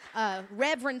have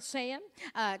Reverend Sam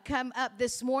come up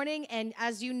this morning. And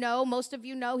as you know, most of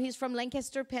you know, he's from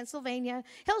Lancaster, Pennsylvania.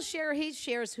 He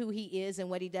shares who he is and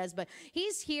what he does. But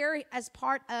he's here as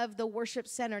part of the Worship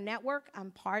Center Network.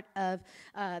 I'm part of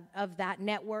that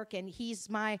network. And he's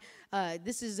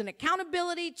this is an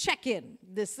accountability check-in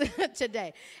this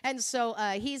today. And so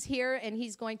he's here and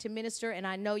he's going to minister. And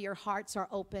I know your hearts are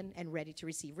open and ready to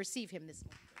receive. Receive him this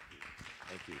morning.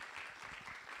 Thank you.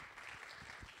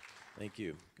 Thank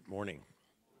you. Good morning.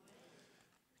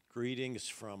 Greetings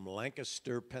from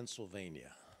Lancaster,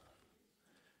 Pennsylvania.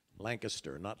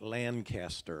 Lancaster, not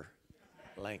Lancaster.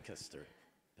 Lancaster,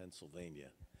 Pennsylvania.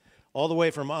 All the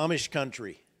way from Amish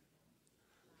country.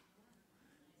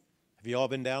 Have you all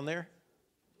been down there?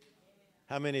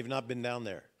 How many have not been down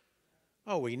there?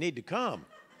 Oh, well, you need to come.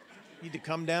 You need to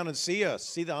come down and see us,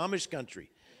 see the Amish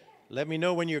country. Let me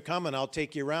know when you're coming. I'll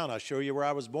take you around. I'll show you where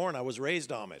I was born. I was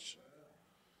raised Amish.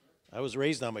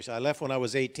 I left when I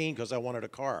was 18 because I wanted a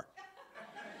car.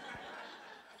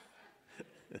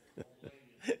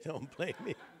 Don't blame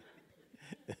me.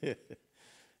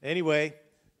 Anyway,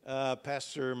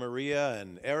 Pastor Maria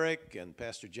and Eric and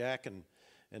Pastor Jack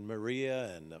and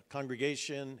Maria and the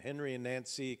congregation, Henry and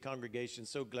Nancy, congregation,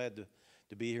 so glad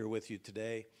to be here with you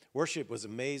today. Worship was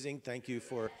amazing. Thank you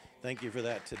for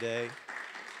that today.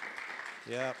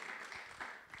 Yeah.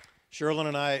 Sherlyn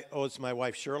and I, it's my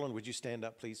wife, Sherlyn. Would you stand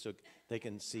up, please, so they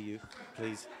can see you?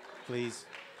 Please, please,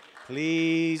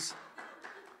 please.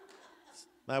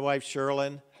 My wife,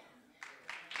 Sherlyn.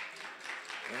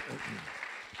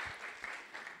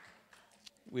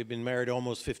 We've been married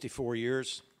almost 54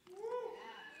 years.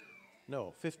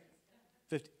 No,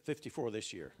 54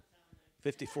 this year.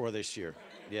 54 this year,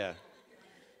 yeah.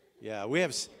 Yeah, we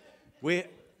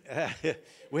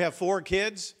have 4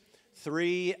 kids.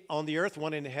 3 on the earth,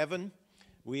 1 in heaven.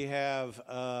 We have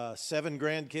 7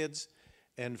 grandkids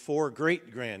and 4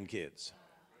 great-grandkids.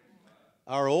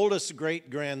 Our oldest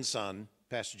great-grandson,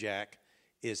 Pastor Jack,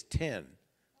 is 10.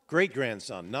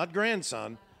 Great-grandson, not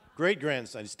grandson,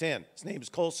 great-grandson. He's 10. His name is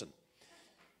Colson.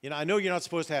 You know, I know you're not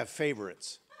supposed to have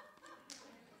favorites,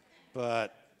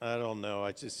 but I don't know.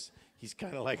 He's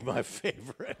kind of like my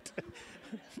favorite.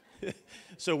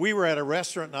 So we were at a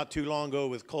restaurant not too long ago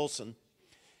with Colson,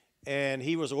 and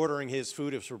he was ordering his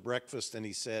food for breakfast, and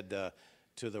he said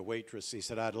to the waitress, he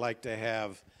said, I'd like to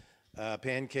have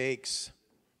pancakes.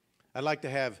 I'd like to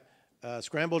have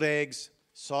scrambled eggs,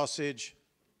 sausage,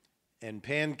 and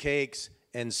pancakes,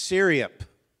 and syrup.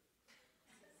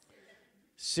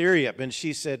 Syrup. And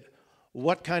she said,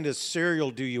 what kind of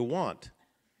cereal do you want?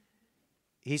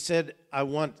 He said, I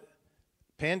want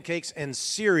pancakes and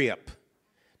syrup.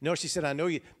 No, she said, I know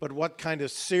you, but what kind of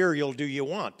cereal do you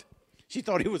want? She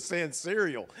thought he was saying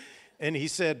cereal. And he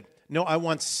said, no, I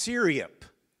want syrup.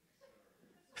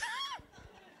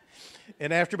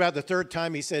 And after about the third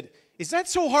time, he said, is that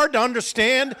so hard to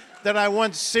understand that I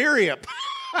want syrup?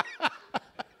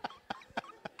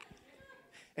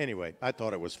 Anyway, I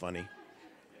thought it was funny.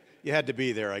 You had to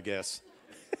be there, I guess.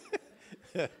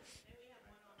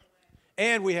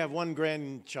 And we have one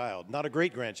grandchild, not a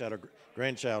great-grandchild, a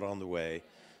grandchild on the way.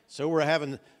 So we're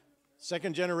having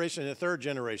second generation and third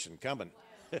generation coming.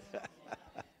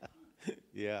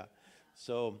 Yeah.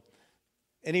 So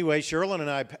anyway, Sherilyn and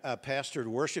I pastored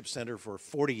Worship Center for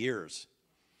 40 years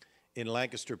in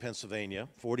Lancaster, Pennsylvania,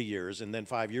 40 years. And then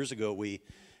 5 years ago,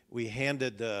 we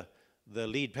handed the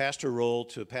lead pastor role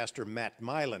to Pastor Matt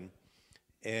Milan.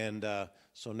 And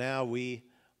so now we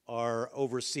are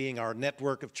overseeing our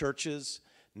network of churches,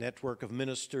 network of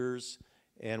ministers,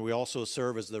 and we also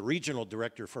serve as the regional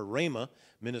director for Rhema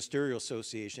Ministerial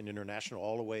Association International,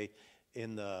 all the way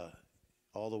in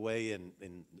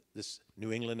this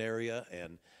New England area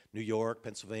and New York,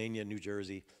 Pennsylvania, New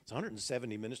Jersey. It's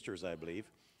 170 ministers, I believe,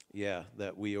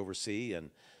 that we oversee,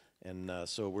 and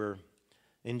so we're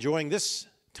enjoying this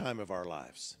time of our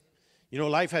lives. You know,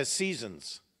 life has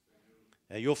seasons.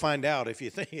 You'll find out if you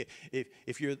think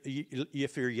if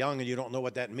you're young and you don't know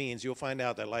what that means. You'll find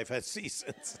out that life has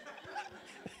seasons.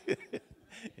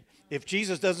 If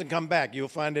Jesus doesn't come back, you'll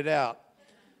find it out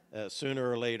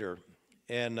sooner or later.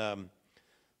 And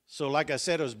so, like I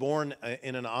said, I was born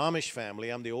in an Amish family.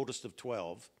 I'm the oldest of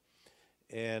 12,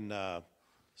 and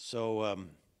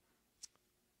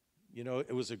you know,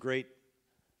 it was a great.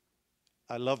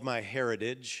 I love my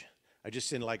heritage. I just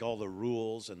didn't like all the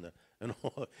rules and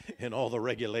all the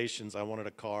regulations. I wanted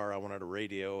a car, I wanted a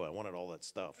radio, I wanted all that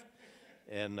stuff.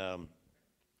 And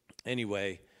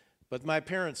anyway, but my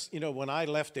parents, you know, when I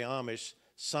left the Amish,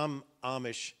 some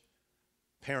Amish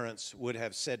parents would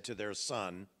have said to their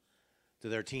son, to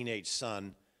their teenage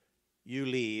son, you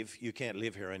leave, you can't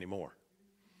live here anymore.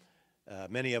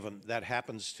 Many of them, that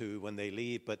happens to when they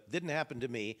leave, but didn't happen to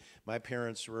me. My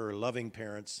parents were loving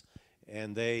parents,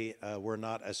 and they were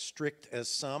not as strict as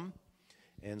some.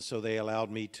 And so they allowed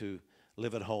me to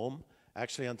live at home,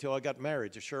 actually until I got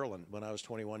married to Sherilyn when I was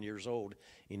 21 years old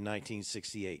in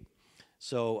 1968.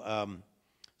 So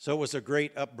it was a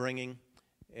great upbringing,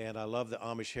 and I love the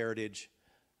Amish heritage.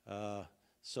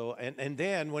 And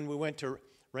then when we went to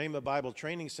Rhema Bible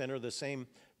Training Center, the same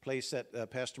place that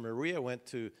Pastor Maria went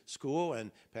to school,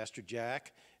 and Pastor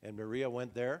Jack and Maria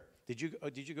went there. Did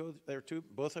you go there too?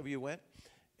 Both of you went,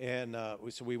 and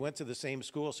so we went to the same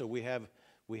school. So we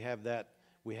have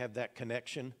that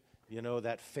connection, you know,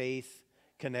 that faith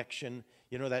connection,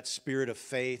 you know, that spirit of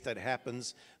faith that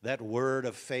happens, that word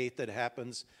of faith that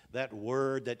happens, that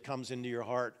word that comes into your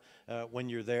heart when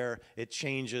you're there. It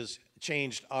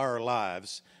changed our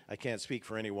lives. I can't speak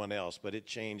for anyone else, but it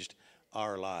changed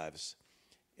our lives.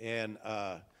 And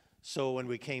so when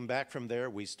we came back from there,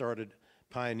 we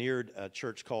pioneered a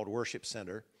church called Worship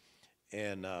Center,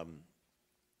 and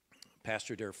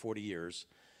pastored there 40 years.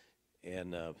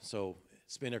 And so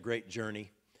it's been a great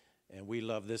journey, and we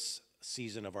love this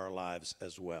season of our lives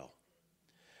as well.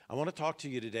 I want to talk to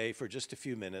you today for just a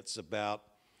few minutes about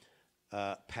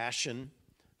passion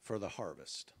for the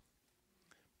harvest.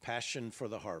 Passion for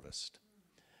the harvest.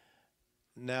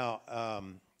 Now,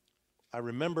 I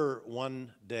remember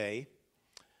one day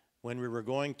when we were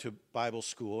going to Bible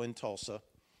school in Tulsa.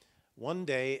 One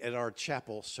day at our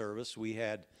chapel service, we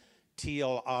had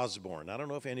T.L. Osborne. I don't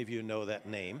know if any of you know that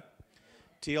name.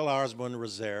 T.L. Osborne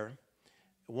was there.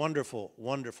 Wonderful,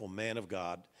 wonderful man of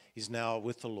God. He's now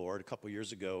with the Lord a couple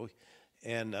years ago.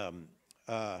 And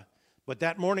but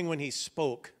that morning when he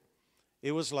spoke,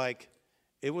 it was like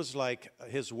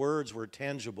his words were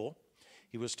tangible.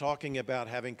 He was talking about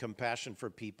having compassion for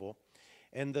people.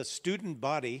 And the student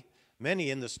body, many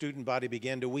in the student body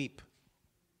began to weep.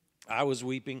 I was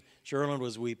weeping. Sherilyn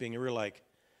was weeping. And we were like,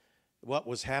 what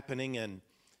was happening?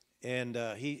 And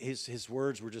his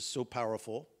words were just so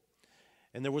powerful.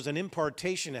 And there was an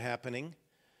impartation happening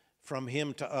from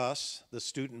him to us, the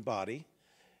student body.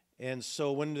 And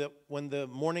so when the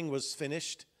morning was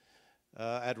finished,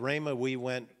 at Rhema, we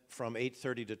went from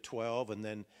 8:30 to 12, and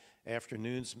then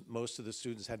afternoons, most of the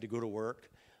students had to go to work.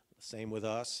 Same with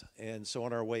us. And so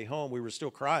on our way home, we were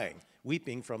still crying,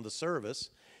 weeping from the service.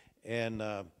 And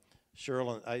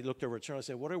Sherilyn, I looked over at Sherilyn and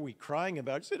said, what are we crying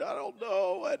about? She said, I don't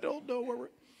know where we're.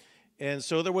 And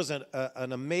so there was an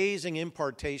amazing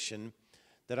impartation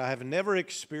that I have never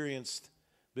experienced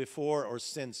before or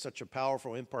since, such a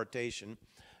powerful impartation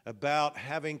about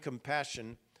having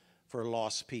compassion for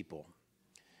lost people.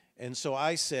 And so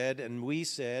I said, and we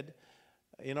said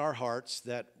in our hearts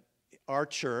that our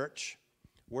church,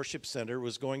 Worship Center,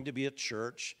 was going to be a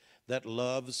church that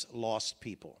loves lost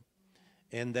people.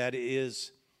 And that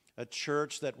is a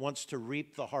church that wants to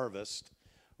reap the harvest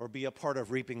or be a part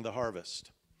of reaping the harvest.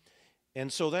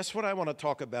 And so that's what I want to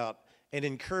talk about and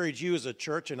encourage you as a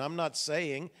church. And I'm not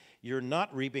saying you're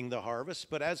not reaping the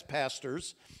harvest, but as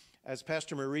pastors, as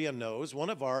Pastor Maria knows, one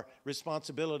of our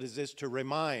responsibilities is to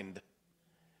remind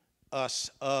us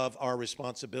of our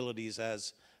responsibilities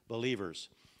as believers.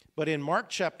 But in Mark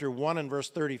chapter 1 and verse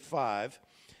 35,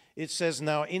 it says,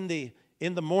 "Now in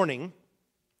the morning,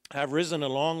 having risen a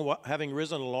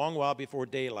long while before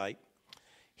daylight,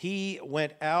 he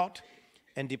went out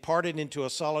and departed into a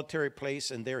solitary place,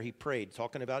 and there he prayed,"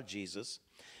 talking about Jesus.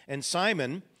 "And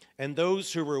Simon and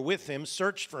those who were with him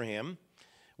searched for him.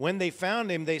 When they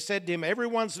found him, they said to him,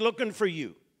 'Everyone's looking for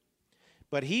you.'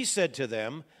 But he said to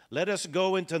them, 'Let us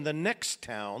go into the next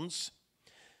towns,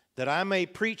 that I may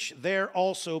preach there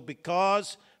also,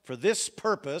 because for this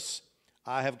purpose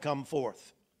I have come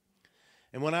forth.'"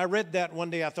 And when I read that one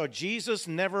day, I thought Jesus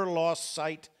never lost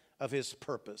sight of his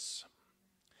purpose.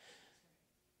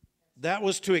 That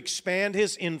was to expand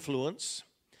his influence,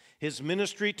 his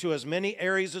ministry to as many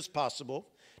areas as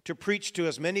possible, to preach to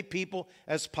as many people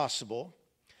as possible.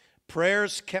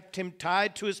 Prayers kept him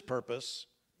tied to his purpose.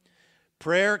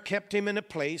 Prayer kept him in a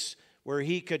place where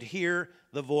he could hear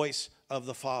the voice of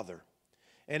the Father.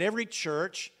 And every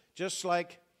church, just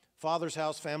like Father's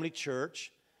House Family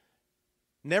Church,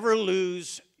 never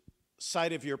lose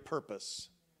sight of your purpose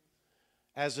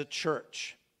as a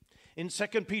church. In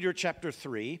 2 Peter chapter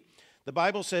 3, the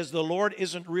Bible says the Lord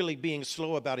isn't really being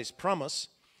slow about his promise,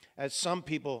 as some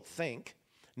people think.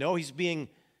 No, he's being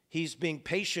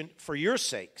patient for your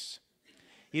sakes.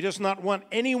 He does not want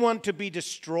anyone to be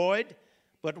destroyed,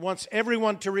 but wants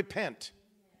everyone to repent.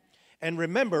 And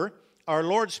remember, our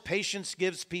Lord's patience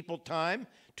gives people time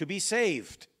to be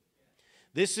saved.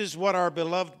 This is what our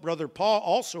beloved brother Paul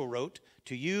also wrote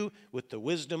to you with the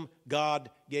wisdom God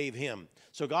gave him.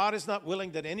 So God is not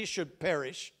willing that any should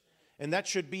perish, and that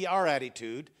should be our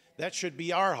attitude. That should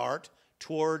be our heart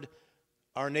toward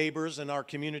our neighbors and our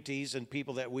communities and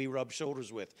people that we rub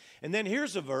shoulders with. And then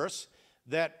here's a verse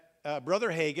that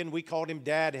Brother Hagin, we called him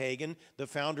Dad Hagin, the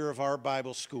founder of our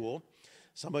Bible school.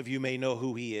 Some of you may know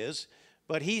who he is.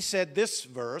 But he said this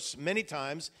verse many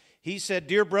times. He said,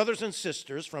 "Dear brothers and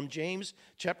sisters," from James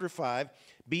chapter 5,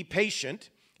 "be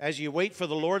patient as you wait for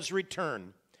the Lord's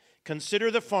return. Consider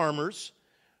the farmers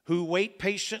who wait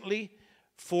patiently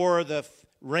for the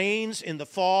rains in the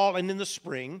fall and in the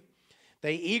spring.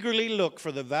 They eagerly look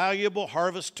for the valuable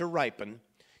harvest to ripen.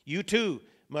 You too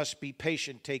must be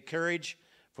patient. Take courage,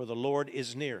 for the Lord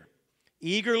is near."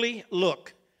 Eagerly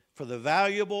look for the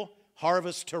valuable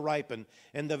harvest to ripen.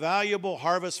 And the valuable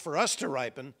harvest for us to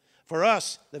ripen, for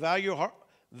us, the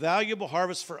valuable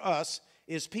harvest for us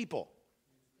is people.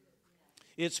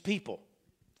 It's people.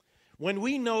 When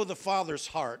we know the Father's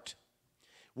heart,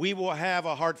 we will have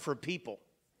a heart for people.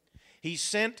 He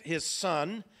sent his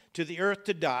Son to the earth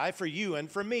to die for you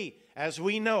and for me, as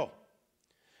we know.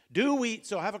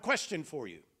 So I have a question for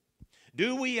you.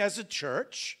 Do we as a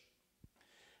church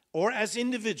or as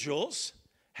individuals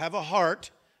have a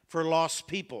heart for lost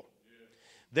people?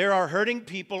 There are hurting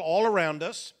people all around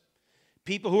us,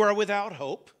 people who are without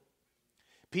hope,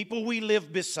 people we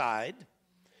live beside,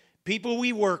 people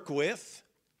we work with,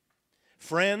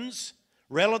 friends,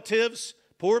 relatives,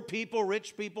 poor people,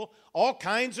 rich people, all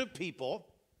kinds of people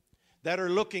that are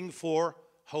looking for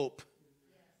hope,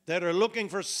 that are looking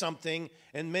for something,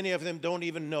 and many of them don't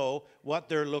even know what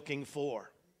they're looking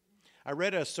for. I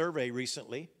read a survey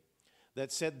recently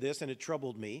that said this, and it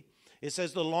troubled me. It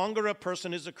says the longer a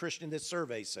person is a Christian, this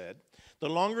survey said, the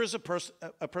longer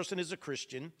a person is a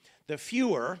Christian, the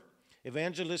fewer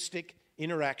evangelistic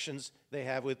interactions they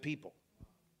have with people.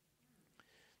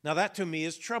 Now that to me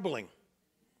is troubling.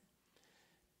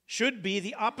 Should be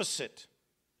the opposite.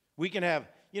 We can have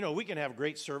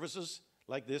great services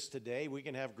like this today. We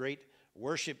can have great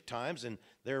worship times, and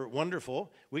they're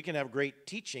wonderful. We can have great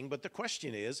teaching, but the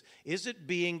question is it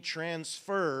being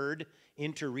transferred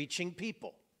into reaching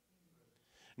people?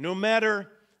 No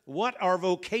matter what our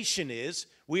vocation is,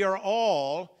 we are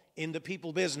all in the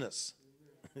people business.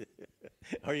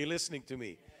 Are you listening to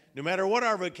me? No matter what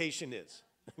our vocation is,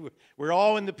 we're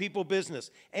all in the people business.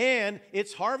 And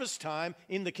it's harvest time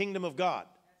in the kingdom of God.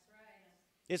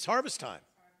 It's harvest time.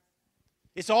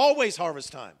 It's always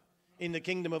harvest time in the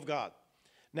kingdom of God.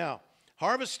 Now,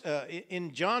 harvest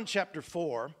in John chapter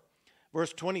 4,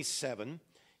 verse 27,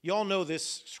 you all know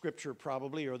this scripture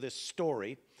probably, or this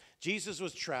story. Jesus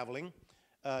was traveling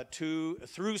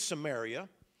through Samaria,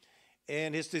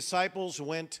 and his disciples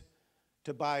went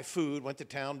to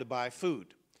town to buy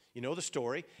food. You know the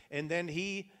story. And then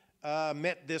he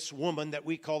met this woman that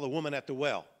we call the woman at the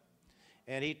well.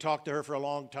 And he talked to her for a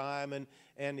long time,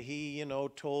 and he,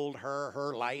 told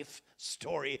her life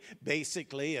story,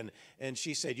 basically. And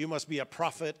she said, "You must be a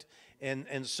prophet,"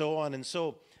 and so on. And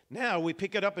so now we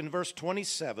pick it up in verse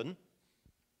 27.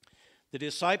 The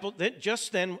disciple,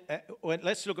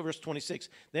 let's look at verse 26.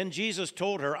 Then Jesus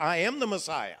told her, "I am the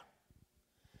Messiah."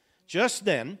 Just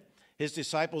then, his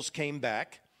disciples came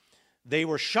back. They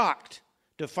were shocked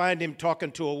to find him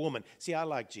talking to a woman. See, I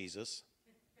like Jesus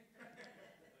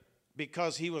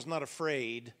because he was not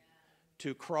afraid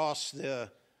to cross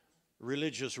the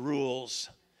religious rules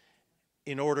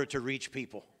in order to reach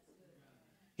people.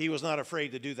 He was not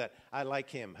afraid to do that. I like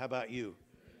him. How about you?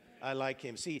 I like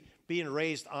him. See, being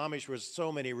raised Amish with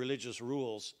so many religious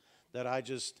rules that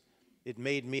it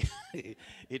made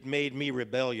me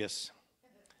rebellious.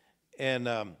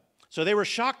 And so they were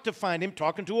shocked to find him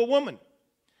talking to a woman.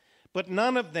 But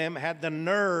none of them had the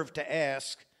nerve to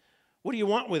ask, "What do you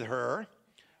want with her?"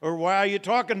 or "Why are you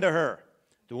talking to her?"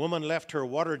 The woman left her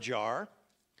water jar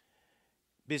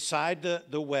beside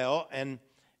the well and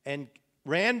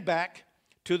ran back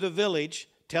to the village,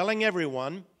 telling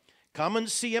everyone, "Come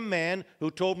and see a man who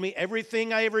told me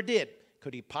everything I ever did.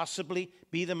 Could he possibly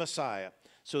be the Messiah?"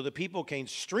 So the people came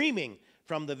streaming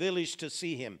from the village to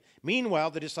see him.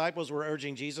 Meanwhile, the disciples were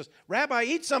urging Jesus, "Rabbi,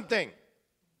 eat something."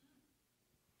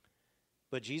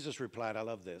 But Jesus replied, I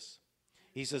love this.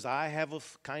 He says, "I have a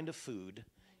kind of food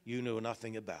you know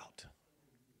nothing about."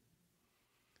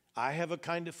 I have a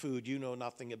kind of food you know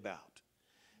nothing about.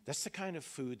 That's the kind of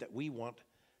food that we want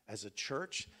as a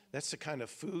church. That's the kind of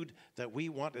food that we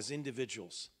want as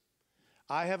individuals.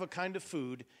 I have a kind of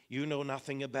food you know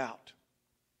nothing about.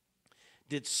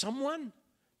 Did someone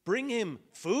bring him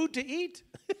food to eat?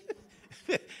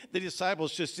 The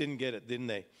disciples just didn't get it, didn't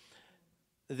they?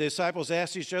 The disciples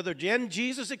asked each other. Then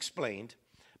Jesus explained,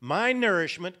 "My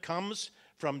nourishment comes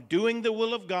from doing the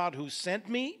will of God who sent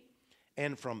me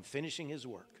and from finishing his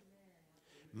work."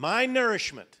 My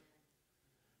nourishment.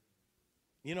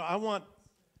 I want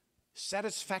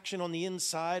satisfaction on the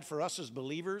inside for us as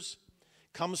believers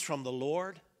comes from the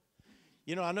Lord.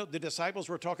 I know the disciples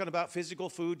were talking about physical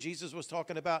food. Jesus was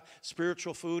talking about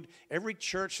spiritual food. Every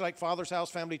church like Father's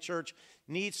House Family Church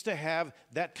needs to have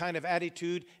that kind of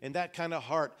attitude and that kind of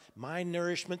heart. My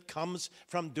nourishment comes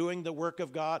from doing the work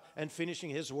of God and finishing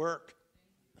his work.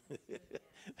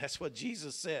 That's what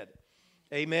Jesus said.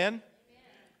 Amen?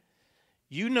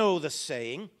 You know the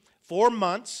saying, 4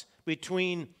 months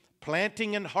between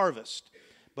planting and harvest.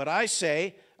 But I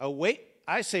say,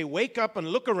 wake up and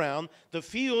look around. The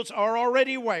fields are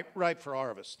already ripe for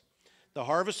harvest. The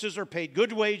harvesters are paid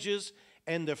good wages,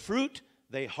 and the fruit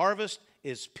they harvest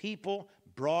is people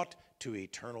brought to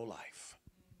eternal life.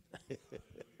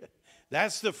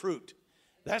 That's the fruit.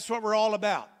 That's what we're all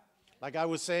about. Like I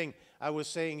was saying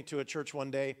to a church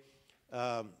one day,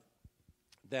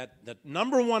 that the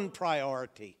number one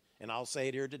priority, and I'll say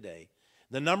it here today,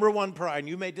 the number one priority, and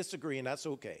you may disagree, and that's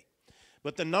okay,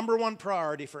 but the number one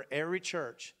priority for every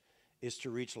church is to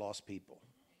reach lost people.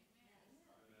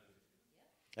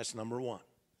 That's number one.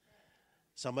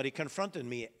 Somebody confronted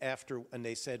me and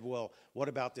they said, "Well, what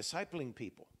about discipling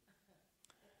people?"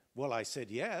 Well, I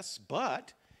said, yes,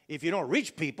 but if you don't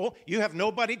reach people, you have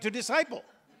nobody to disciple.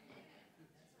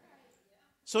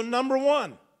 So number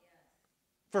one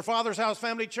for Father's House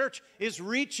Family Church is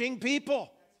reaching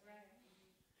people.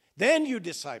 Then you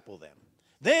disciple them.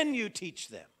 Then you teach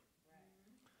them.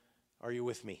 Are you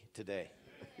with me today?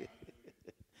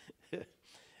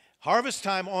 Harvest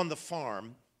time on the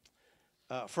farm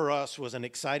for us was an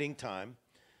exciting time.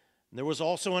 There was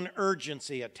also an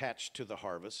urgency attached to the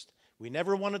harvest. We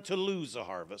never wanted to lose a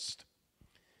harvest.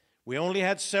 We only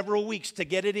had several weeks to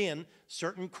get it in,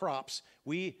 certain crops.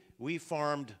 We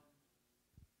farmed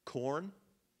corn,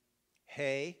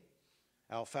 hay,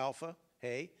 alfalfa,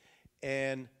 hay,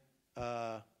 and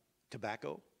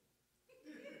tobacco.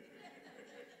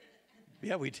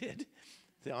 Yeah, we did.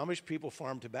 The Amish people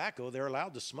farm tobacco. They're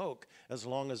allowed to smoke as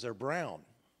long as they're brown.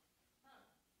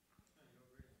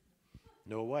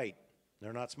 No white.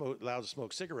 They're not allowed to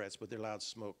smoke cigarettes, but they're allowed to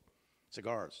smoke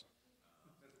cigars.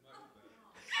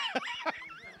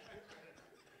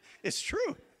 It's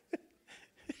true.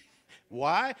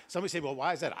 Why? Somebody say, well,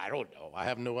 why is that? I don't know. I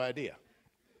have no idea.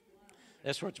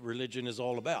 That's what religion is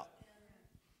all about,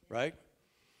 right?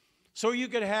 So you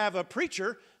could have a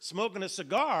preacher smoking a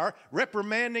cigar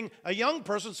reprimanding a young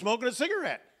person smoking a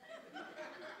cigarette.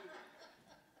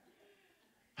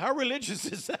 How religious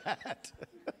is that?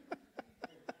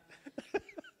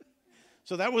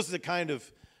 So that was the kind of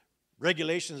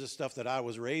regulations and stuff that I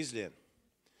was raised in.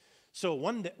 So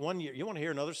one year, you want to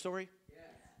hear another story? Yes.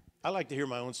 I like to hear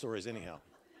my own stories anyhow,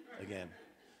 again.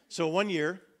 So one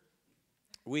year,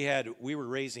 we were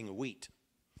raising wheat,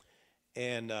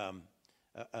 and a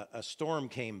storm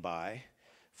came by,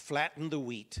 flattened the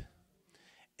wheat,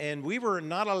 and we were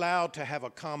not allowed to have a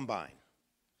combine.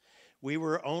 We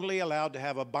were only allowed to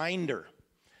have a binder.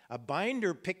 A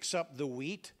binder picks up the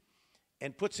wheat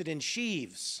and puts it in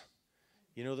sheaves.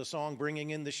 You know the song,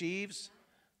 Bringing in the Sheaves?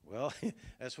 Well,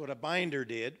 that's what a binder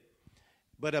did.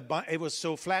 But it was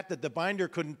so flat that the binder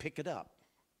couldn't pick it up.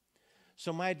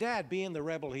 So my dad, being the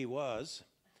rebel he was,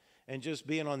 and just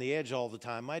being on the edge all the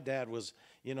time, my dad was,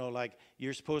 like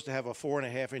you're supposed to have a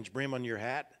 4.5-inch brim on your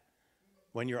hat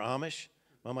when you're Amish.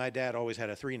 Well, my dad always had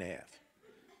a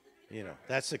 3.5.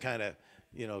 That's the kind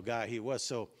of, guy he was.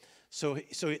 So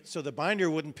the binder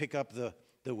wouldn't pick up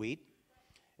the wheat.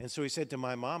 And so he said to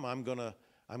my mom, I'm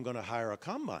gonna hire a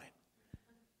combine.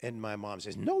 And my mom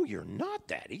says, "No, you're not,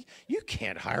 Daddy. You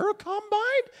can't hire a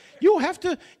combine. You'll have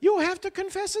to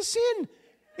confess a sin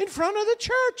in front of the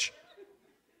church."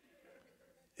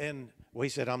 And he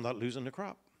said, "I'm not losing the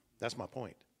crop." That's my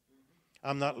point.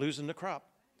 I'm not losing the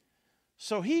crop.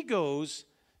 So he goes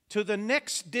to the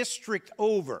next district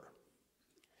over,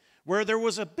 where there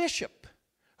was a bishop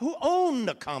who owned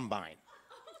a combine.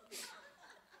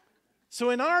 So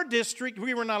in our district,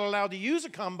 we were not allowed to use a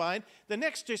combine. The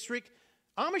next district,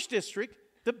 Amish district,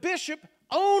 the bishop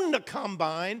owned a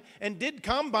combine and did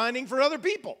combining for other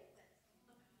people.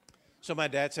 So my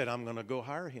dad said, "I'm going to go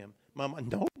hire him." Mama,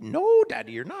 no,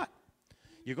 Daddy, you're not.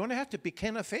 You're going to have to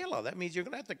bekenne a fela. That means you're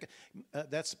going to have to,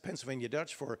 that's Pennsylvania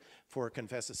Dutch for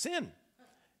confess a sin.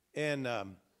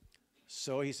 And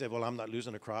so he said, "Well, I'm not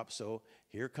losing a crop." So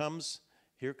here comes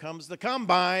the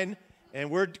combine, and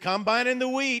we're combining the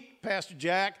wheat, Pastor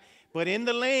Jack. But in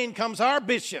the lane comes our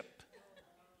bishop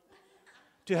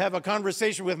to have a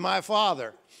conversation with my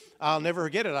father. I'll never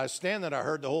forget it. I was standing there, I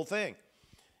heard the whole thing.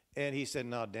 And he said,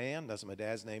 "Now, Dan," that's my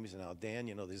dad's name. He said, "Now, Dan,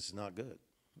 this is not good.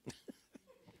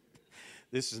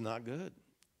 This is not good.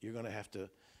 You're going to have to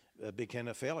bekenne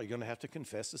a fela. You're going to have to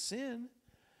confess a sin."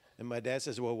 And my dad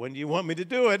says, "Well, when do you want me to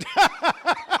do it?"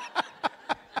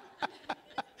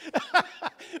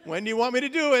 "When do you want me to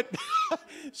do it?"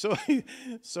 So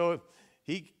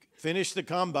he finished the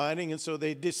combining, and so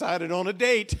they decided on a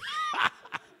date.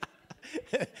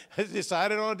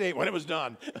 Decided on a date when it was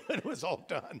done, when it was all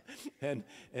done.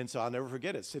 And so I'll never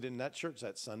forget it. Sitting in that church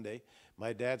that Sunday,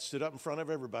 my dad stood up in front of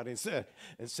everybody and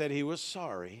said he was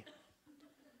sorry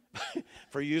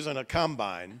for using a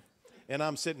combine. And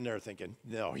I'm sitting there thinking,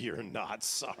 "No, you're not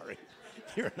sorry.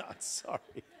 You're not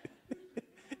sorry."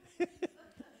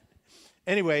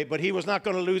 Anyway, but he was not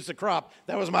going to lose the crop.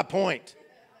 That was my point.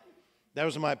 That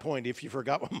was my point, if you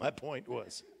forgot what my point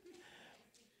was.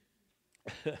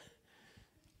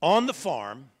 On the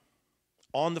farm,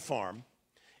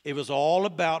 it was all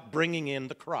about bringing in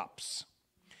the crops.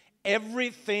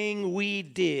 Everything we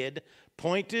did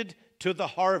pointed to the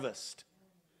harvest.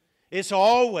 It's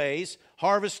always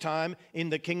harvest time in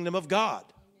the kingdom of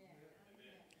God.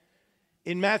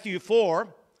 In Matthew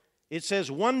 4, it says,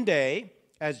 "One day,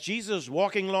 as Jesus was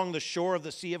walking along the shore of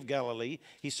the Sea of Galilee,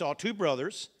 he saw two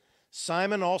brothers,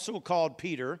 Simon also called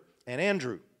Peter, and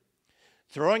Andrew,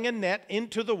 throwing a net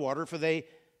into the water, for they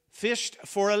fished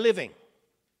for a living.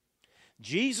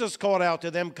 Jesus called out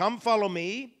to them, 'Come follow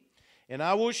me, and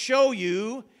I will show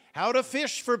you how to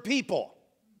fish for people.'"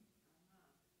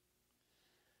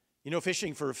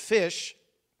 Fishing for fish,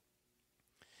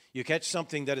 you catch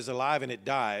something that is alive and it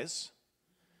dies.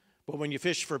 But when you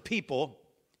fish for people,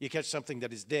 you catch something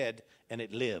that is dead and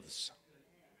it lives.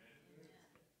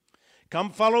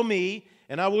 "Come follow me,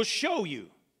 and I will show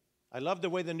you." I love the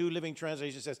way the New Living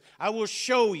Translation says, "I will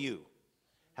show you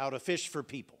how to fish for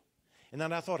people." And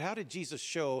then I thought, how did Jesus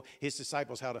show his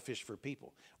disciples how to fish for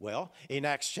people? Well, in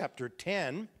Acts chapter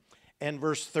 10 and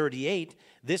verse 38,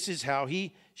 this is how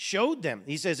he showed them.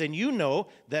 He says, "And you know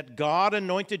that God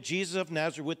anointed Jesus of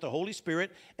Nazareth with the Holy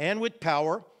Spirit and with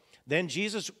power. Then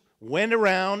Jesus went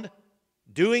around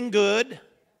doing good."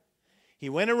 He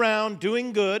went around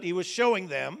doing good. He was showing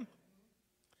them.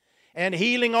 "And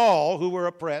healing all who were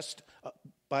oppressed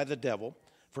by the devil,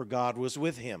 for God was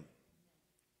with him."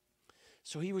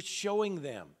 So he was showing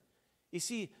them. You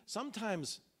see,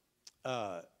 sometimes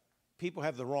people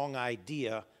have the wrong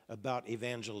idea about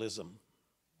evangelism.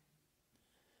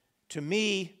 To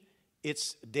me,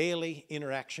 it's daily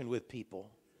interaction with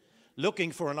people,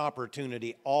 looking for an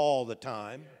opportunity all the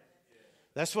time.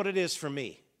 That's what it is for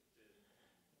me.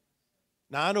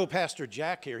 Now, I know Pastor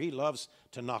Jack here, he loves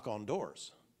to knock on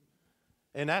doors.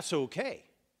 And that's okay.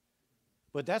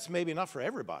 But that's maybe not for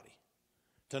everybody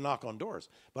to knock on doors.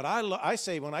 But I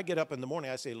say, when I get up in the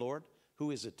morning, I say, Lord,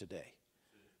 who is it today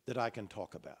that I can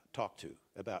talk to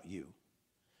about you?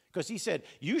 Because he said,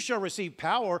 you shall receive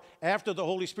power after the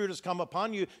Holy Spirit has come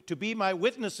upon you to be my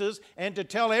witnesses and to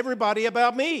tell everybody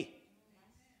about me.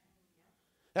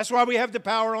 That's why we have the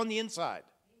power on the inside.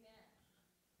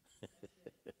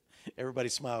 Everybody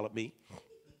smile at me.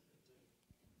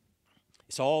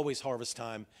 It's always harvest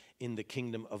time in the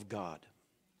kingdom of God.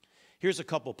 Here's a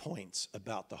couple points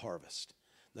about the harvest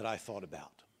that I thought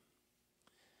about.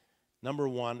 Number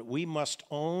one, we must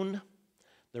own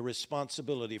the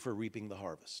responsibility for reaping the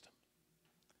harvest.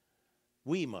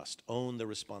 We must own the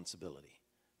responsibility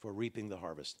for reaping the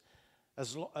harvest.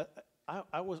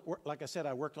 Like I said,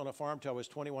 I worked on a farm till I was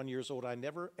 21 years old. I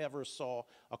never, ever saw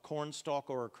a corn stalk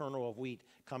or a kernel of wheat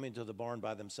come into the barn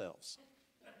by themselves.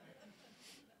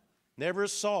 Never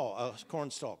saw a corn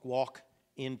stalk walk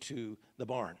into the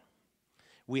barn.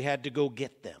 We had to go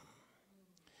get them.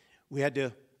 We had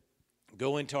to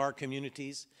go into our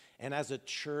communities. And as a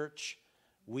church,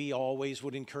 we always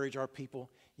would encourage our people,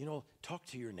 talk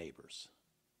to your neighbors.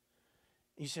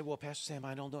 And you say, well, Pastor Sam,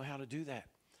 I don't know how to do that.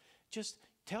 Just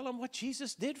tell them what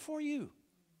Jesus did for you.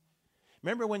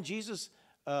 Remember when Jesus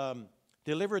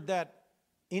delivered that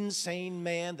insane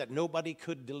man that nobody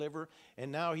could deliver,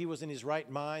 and now he was in his right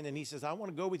mind, and he says, I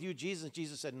want to go with you, Jesus. And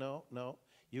Jesus said, no,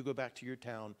 you go back to your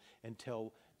town and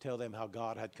tell them how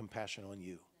God had compassion on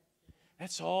you.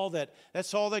 That's all that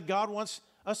God wants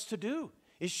us to do,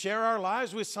 is share our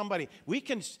lives with somebody. We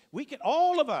can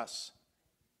all of us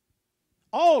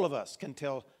can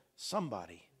tell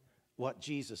somebody what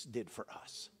Jesus did for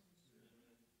us.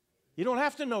 You don't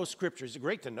have to know scriptures. It's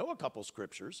great to know a couple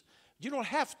scriptures. You don't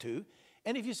have to.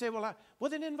 And if you say, well,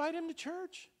 then invite him to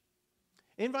church.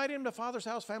 Invite him to Father's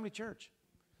House Family Church.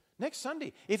 Next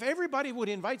Sunday, if everybody would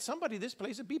invite somebody, this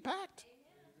place would be packed.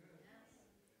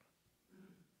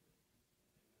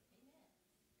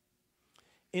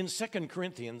 In 2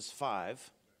 Corinthians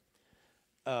 5,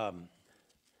 I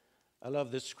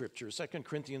love this scripture, 2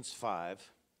 Corinthians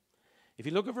 5. If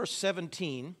you look at verse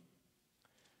 17,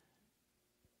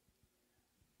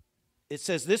 it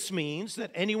says, this means that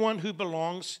anyone who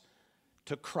belongs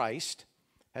to Christ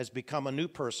has become a new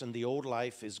person. The old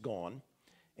life is gone.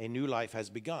 A new life has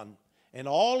begun. And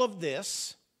all of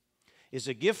this is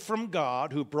a gift from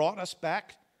God who brought us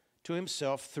back to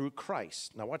himself through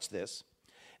Christ. Now watch this.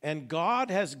 And God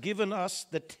has given us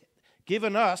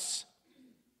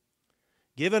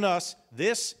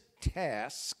this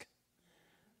task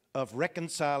of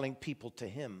reconciling people to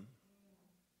him.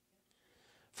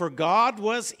 For God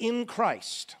was in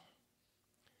Christ.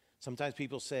 Sometimes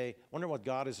people say, wonder what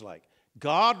God is like.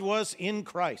 God was in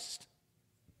Christ,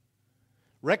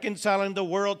 reconciling the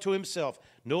world to himself,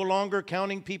 no longer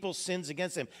counting people's sins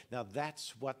against them. Now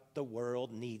that's what the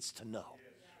world needs to know.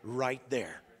 Right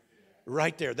there.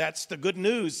 Right there. That's the good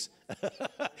news.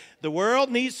 The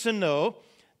world needs to know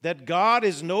that God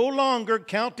is no longer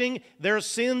counting their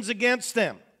sins against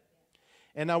them.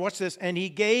 And now watch this. And he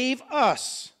gave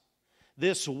us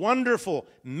this wonderful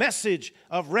message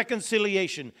of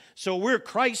reconciliation. So we're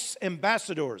Christ's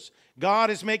ambassadors. God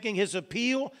is making his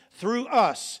appeal through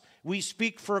us. We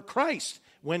speak for Christ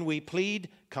when we plead,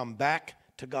 come back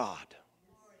to God.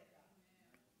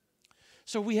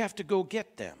 So we have to go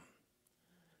get them.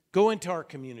 Go into our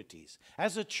communities.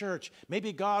 As a church,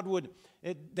 maybe God would,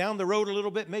 down the road a little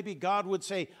bit, maybe God would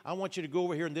say, I want you to go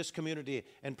over here in this community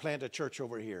and plant a church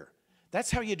over here.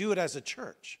 That's how you do it as a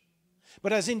church.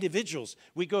 But as individuals,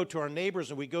 we go to our neighbors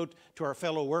and we go to our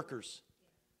fellow workers.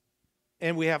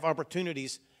 And we have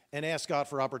opportunities and ask God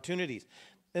for opportunities.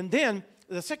 And then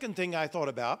the second thing I thought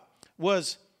about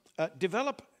was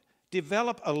develop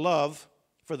a love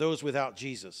for those without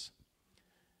Jesus.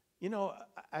 You know,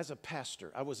 as a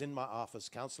pastor, I was in my office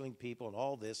counseling people and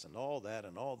all this and all that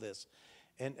and all this,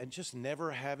 and just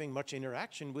never having much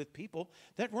interaction with people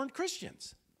that weren't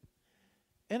Christians.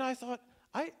 And I thought,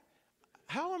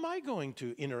 how am I going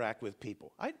to interact with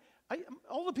people?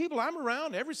 All the people I'm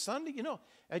around every Sunday, you know,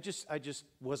 I just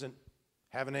wasn't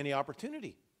having any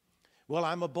opportunity. Well,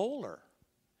 I'm a bowler.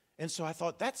 And so I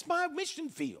thought, that's my mission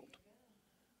field.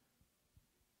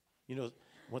 You know,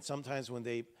 sometimes when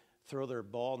they throw their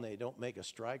ball and they don't make a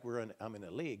strike, I'm in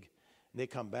a league, and they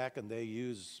come back and they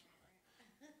use,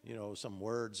 you know, some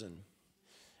words, and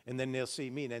then they'll see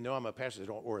me and they know I'm a pastor. They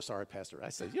don't, or a sorry pastor. I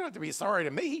said, you don't have to be sorry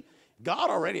to me. God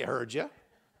already heard you.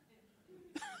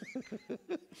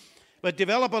 But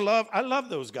develop a love. I love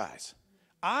those guys.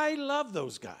 I love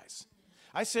those guys.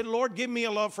 I said, Lord, give me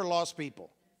a love for lost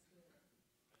people.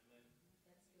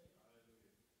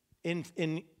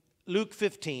 In Luke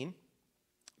 15,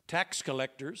 tax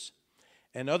collectors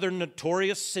and other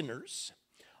notorious sinners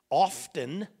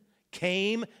often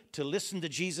came to listen to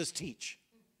Jesus teach.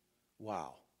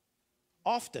 Wow.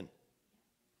 Often.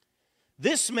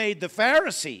 This made the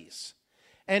Pharisees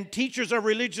and teachers of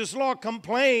religious law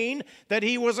complain that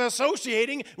he was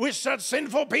associating with such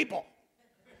sinful people,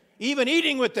 even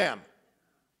eating with them.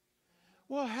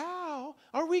 Well, how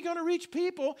are we going to reach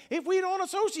people if we don't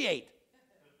associate?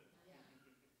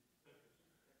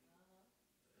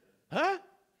 Huh?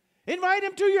 Invite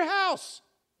them to your house.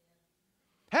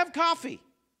 Have coffee.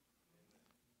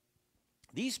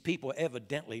 These people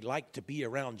evidently liked to be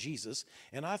around Jesus,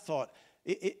 and I thought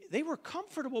they were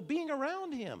comfortable being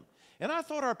around him. And I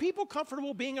thought, are people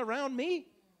comfortable being around me?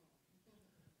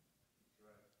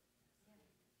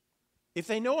 If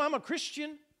they know I'm a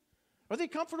Christian, are they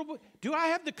comfortable? Do I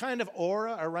have the kind of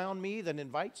aura around me that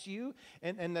invites you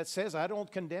and that says I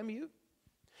don't condemn you?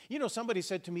 You know, somebody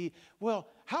said to me, well,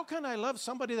 how can I love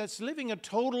somebody that's living a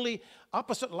totally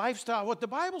opposite lifestyle what the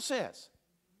Bible says?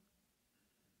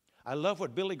 I love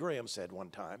what Billy Graham said one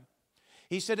time.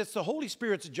 He said it's the Holy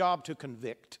Spirit's job to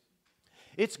convict.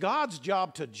 It's God's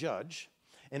job to judge,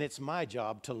 and it's my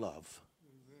job to love.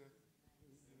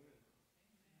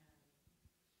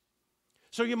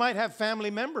 So you might have family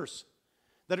members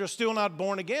that are still not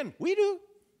born again. We do.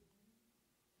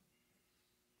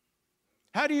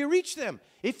 How do you reach them?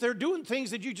 If they're doing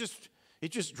things that it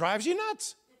just drives you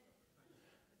nuts.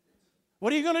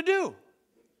 What are you going to do?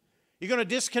 You're going to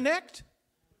disconnect?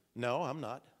 No, I'm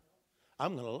not.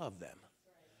 I'm going to love them.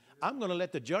 I'm going to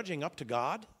let the judging up to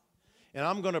God, and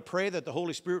I'm going to pray that the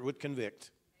Holy Spirit would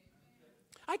convict.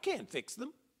 I can't fix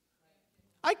them.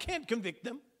 I can't convict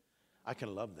them. I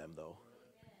can love them, though.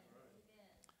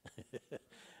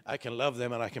 I can love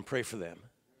them and I can pray for them.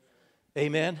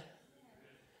 Amen.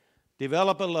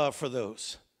 Develop a love for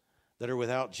those that are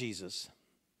without Jesus.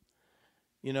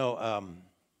 You know,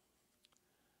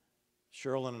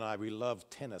 Cheryl and I, we love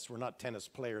tennis. We're not tennis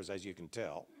players, as you can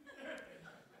tell.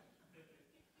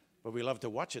 But we love to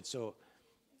watch it. So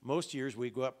most years we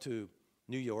go up to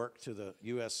New York to the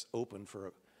U.S. Open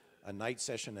for a night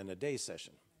session and a day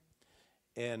session.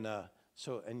 And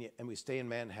and we stay in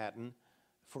Manhattan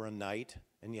for a night,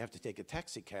 and you have to take a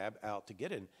taxi cab out to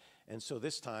get in. And so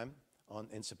this time,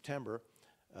 in September,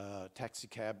 taxi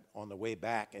cab on the way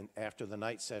back and after the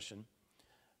night session,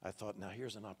 I thought, now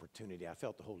here's an opportunity. I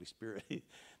felt the Holy Spirit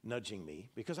nudging me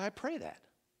because I pray that.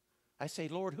 I say,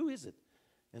 Lord, who is it?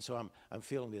 And so I'm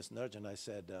feeling this nudge, and I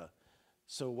said,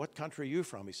 so what country are you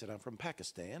from? He said, I'm from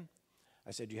Pakistan.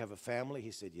 I said, do you have a family?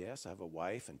 He said, yes, I have a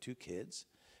wife and 2 kids.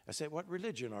 I said, what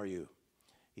religion are you?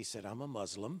 He said, I'm a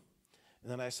Muslim.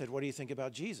 And then I said, what do you think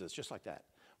about Jesus? Just like that.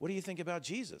 What do you think about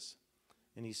Jesus?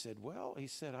 And he said, well, I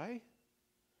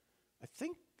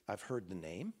think I've heard the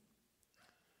name.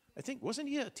 I think, wasn't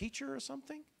he a teacher or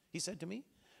something? He said to me,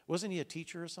 wasn't he a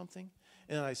teacher or something?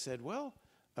 And I said, well,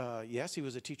 yes, he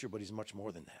was a teacher, but he's much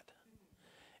more than that.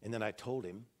 And then I told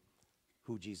him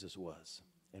who Jesus was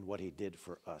and what he did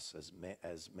for us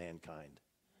as mankind.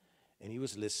 And he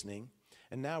was listening.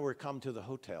 And now we're come to the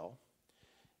hotel,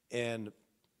 and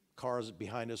cars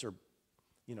behind us are,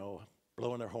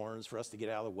 blowing their horns for us to get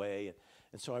out of the way.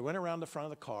 And so I went around the front of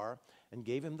the car and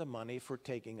gave him the money for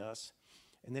taking us.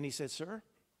 And then he said, sir,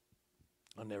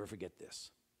 I'll never forget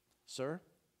this. Sir,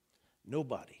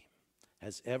 nobody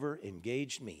has ever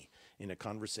engaged me in a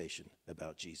conversation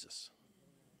about Jesus.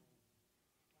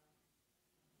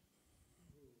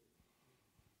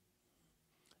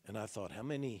 And I thought, how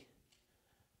many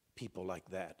people like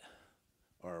that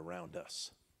are around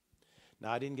us?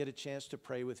 Now, I didn't get a chance to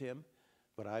pray with him,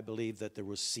 but I believe that there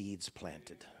were seeds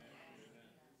planted.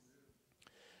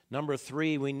 Number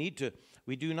 3,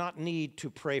 we do not need to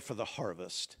pray for the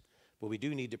harvest, but we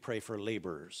do need to pray for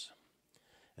laborers.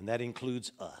 And that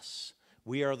includes us.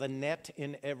 We are the net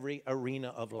in every arena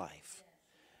of life.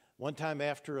 One time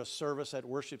after a service at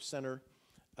Worship Center,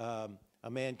 a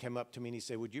man came up to me and he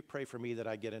said, would you pray for me that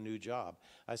I get a new job?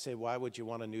 I said, why would you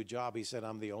want a new job? He said,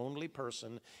 I'm the only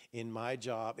person in my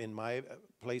job, in my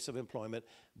place of employment,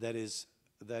 that is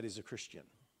a Christian.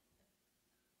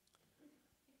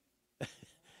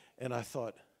 And I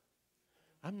thought,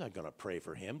 I'm not going to pray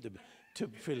for him to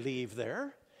believe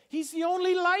there. He's the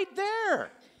only light there.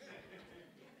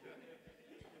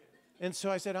 And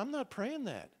so I said, I'm not praying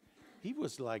that. He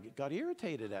was got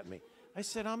irritated at me. I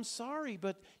said, I'm sorry,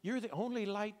 but you're the only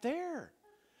light there.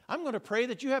 I'm going to pray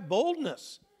that you have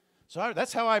boldness. So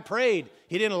that's how I prayed.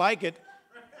 He didn't like it.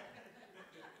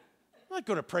 I'm not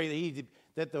going to pray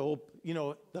that the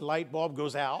light bulb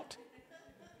goes out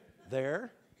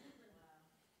there.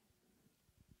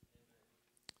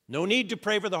 No need to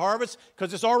pray for the harvest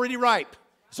because it's already ripe.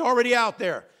 It's already out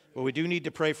there. But we do need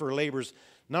to pray for laborers.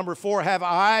 Number 4, have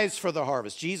eyes for the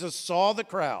harvest. Jesus saw the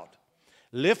crowd.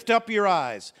 Lift up your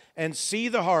eyes and see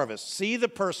the harvest. See the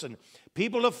person.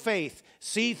 People of faith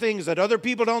see things that other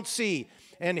people don't see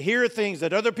and hear things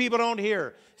that other people don't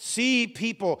hear. See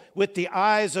people with the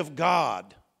eyes of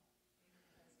God.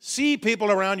 See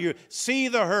people around you. See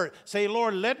the hurt. Say,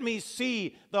 Lord, let me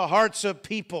see the hearts of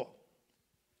people.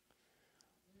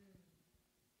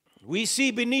 We see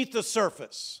beneath the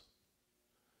surface.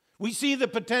 We see the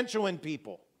potential in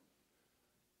people.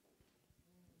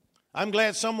 I'm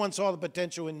glad someone saw the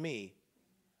potential in me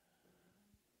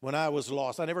when I was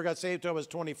lost. I never got saved till I was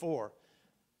 24.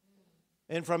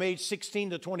 And from age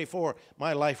 16 to 24,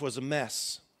 my life was a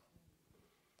mess.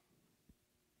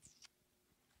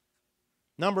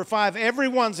 Number 5,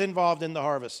 everyone's involved in the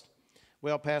harvest.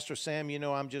 Well, Pastor Sam, you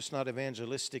know, I'm just not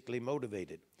evangelistically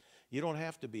motivated. You don't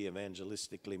have to be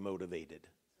evangelistically motivated.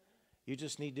 You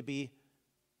just need to be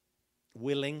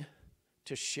willing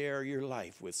to share your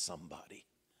life with somebody.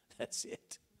 That's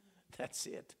it. That's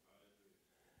it.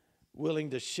 Willing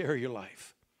to share your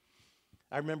life.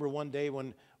 I remember one day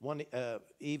one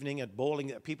evening at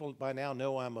bowling, people by now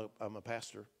know I'm a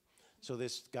pastor. So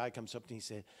this guy comes up to me and he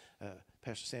said,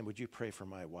 Pastor Sam, would you pray for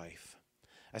my wife?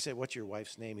 I said, what's your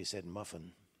wife's name? He said,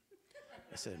 Muffin.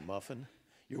 I said, Muffin?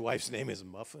 Your wife's name is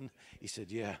Muffin? He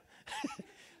said, yeah.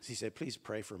 He said, please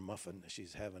pray for Muffin.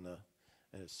 She's having a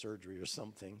surgery or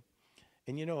something.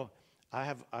 And you know, I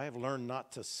have learned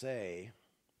not to say,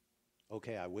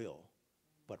 okay, I will,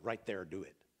 but right there, do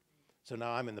it. So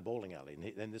now I'm in the bowling alley,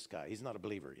 and this guy, he's not a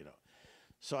believer, you know.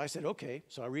 So I said, okay.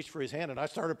 So I reached for his hand, and I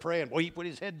started praying. Boy, he put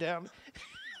his head down.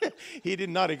 He did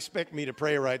not expect me to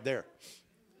pray right there.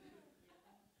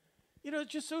 You know,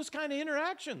 just those kind of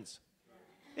interactions.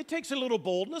 It takes a little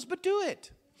boldness, but do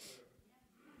it.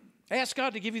 Ask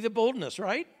God to give you the boldness,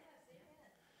 right?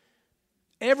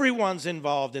 Everyone's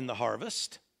involved in the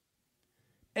harvest.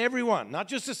 Everyone, not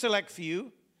just a select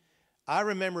few. I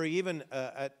remember even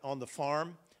on the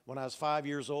farm, when I was 5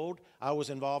 years old, I was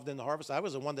involved in the harvest. I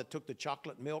was the one that took the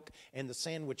chocolate milk and the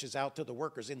sandwiches out to the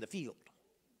workers in the field.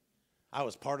 I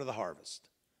was part of the harvest.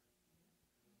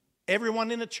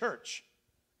 Everyone in a church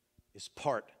is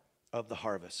part of the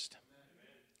harvest.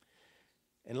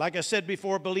 And like I said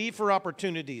before, believe for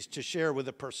opportunities to share with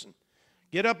a person.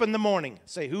 Get up in the morning,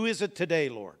 say, who is it today,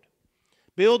 Lord?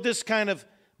 Build this kind of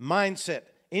mindset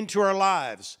into our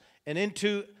lives and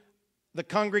into the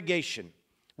congregation.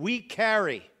 We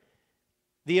carry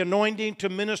the anointing to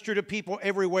minister to people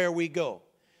everywhere we go.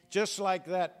 Just like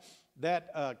that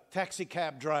taxi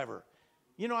cab driver.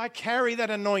 You know, I carry that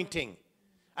anointing.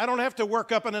 I don't have to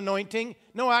work up an anointing.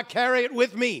 No, I carry it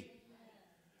with me.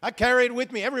 I carry it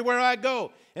with me everywhere I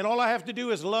go. And all I have to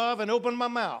do is love and open my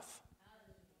mouth.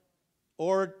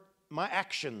 Or my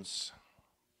actions.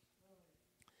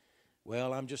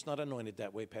 Well, I'm just not anointed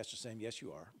that way, Pastor Sam. Yes,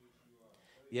 you are.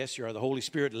 Yes, you are. The Holy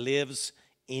Spirit lives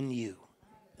in you.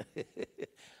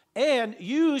 And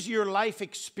use your life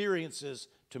experiences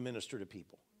to minister to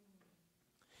people.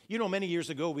 You know, many years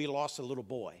ago, we lost a little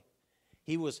boy.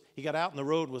 He got out in the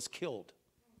road and was killed.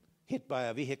 Hit by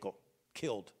a vehicle.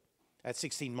 Killed at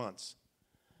 16 months.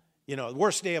 You know, the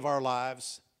worst day of our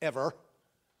lives ever.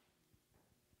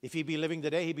 If he'd be living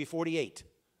today, he'd be 48.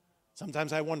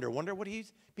 Sometimes I wonder what he'd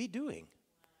be doing.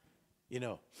 You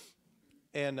know.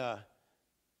 And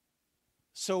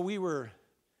so we were,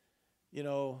 you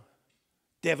know,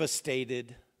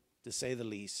 devastated, to say the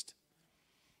least.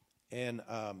 And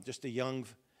just a young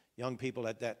people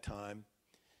at that time.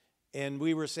 And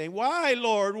we were saying, why,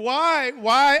 Lord?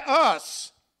 Why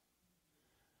us?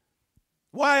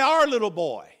 Why our little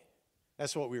boy?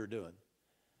 That's what we were doing.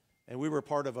 And we were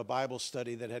part of a Bible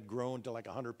study that had grown to like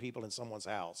 100 people in someone's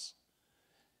house.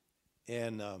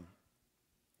 And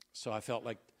so I felt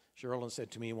like Sherilyn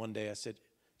said to me one day,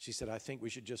 she said, I think we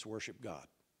should just worship God.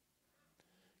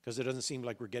 Because it doesn't seem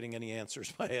like we're getting any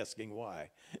answers by asking why.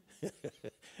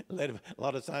 A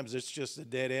lot of times it's just a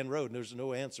dead-end road and there's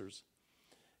no answers.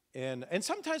 And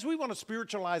sometimes we want to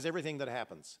spiritualize everything that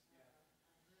happens.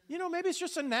 You know, maybe it's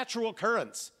just a natural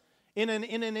occurrence in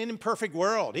an imperfect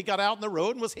world. He got out in the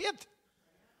road and was hit.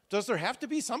 Does there have to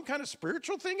be some kind of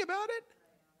spiritual thing about it?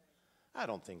 I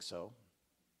don't think so.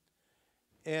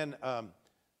 And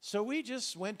so we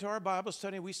just went to our Bible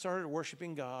study. We started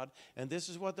worshiping God. And this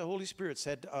is what the Holy Spirit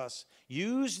said to us.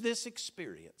 Use this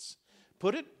experience.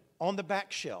 Put it on the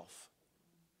back shelf.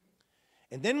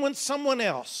 And then when someone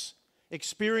else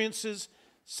experiences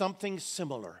something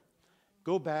similar,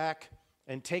 go back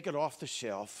and take it off the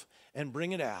shelf and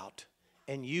bring it out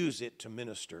and use it to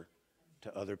minister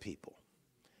to other people.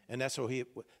 And that's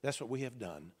what we have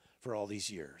done for all these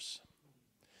years.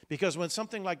 Because when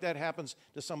something like that happens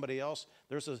to somebody else,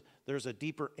 there's a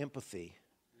deeper empathy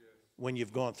when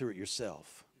you've gone through it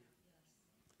yourself.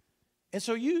 And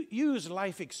so you use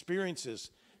life experiences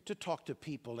to talk to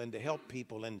people and to help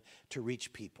people and to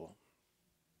reach people.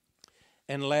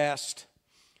 And last,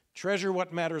 treasure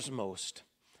what matters most.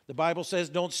 The Bible says,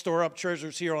 don't store up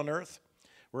treasures here on earth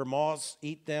where moths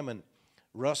eat them and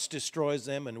rust destroys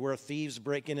them and where thieves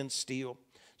break in and steal.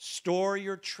 Store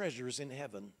your treasures in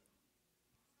heaven.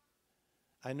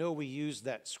 I know we use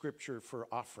that scripture for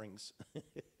offerings.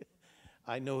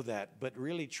 I know that. But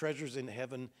really, treasures in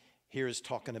heaven here is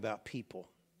talking about people.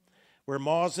 Where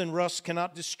moths and rust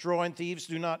cannot destroy and thieves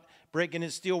do not break in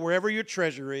and steal, wherever your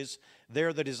treasure is,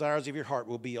 there the desires of your heart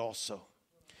will be also.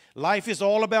 Life is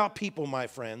all about people, my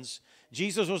friends.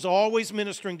 Jesus was always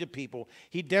ministering to people.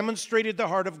 He demonstrated the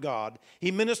heart of God. He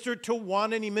ministered to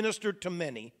one and he ministered to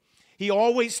many. He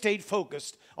always stayed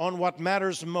focused on what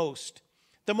matters most.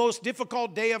 The most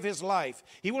difficult day of his life,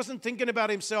 he wasn't thinking about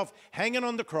himself hanging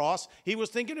on the cross. He was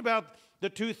thinking about the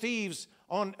thieves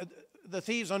on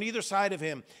either side of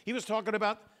him. He was thinking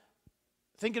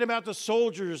about the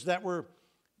soldiers that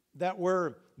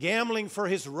were gambling for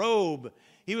his robe.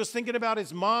 He was thinking about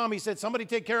his mom. He said, somebody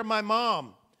take care of my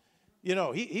mom. You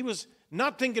know, he was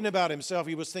not thinking about himself.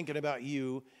 He was thinking about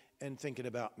you and thinking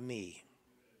about me.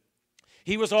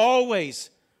 He was always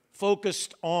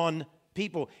focused on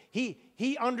people.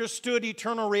 He understood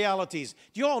eternal realities.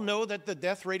 Do you all know that the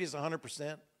death rate is 100%?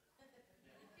 Do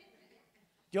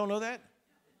you all know that?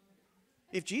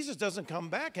 If Jesus doesn't come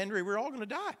back, Henry, we're all going to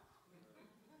die.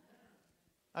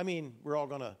 I mean, we're all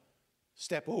going to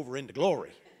step over into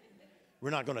glory. We're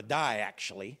not going to die,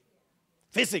 actually.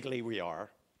 Physically, we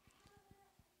are.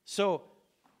 So,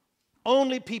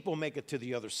 only people make it to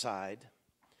the other side.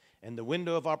 And the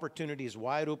window of opportunity is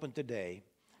wide open today.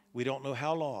 We don't know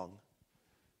how long.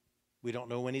 We don't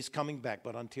know when he's coming back,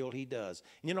 but until he does.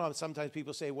 And you know, sometimes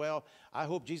people say, well, I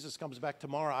hope Jesus comes back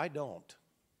tomorrow. I don't.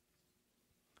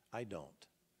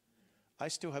 I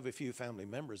still have a few family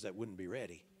members that wouldn't be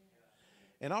ready.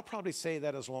 And I'll probably say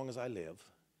that as long as I live.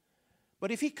 But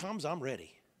if he comes, I'm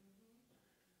ready.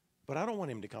 But I don't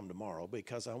want him to come tomorrow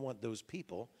because I want those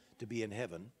people to be in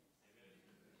heaven.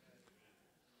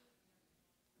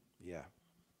 Yeah.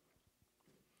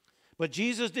 But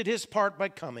Jesus did his part by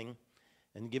coming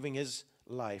and giving his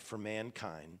life for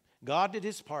mankind. God did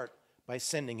his part by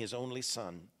sending his only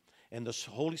Son. And the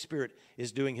Holy Spirit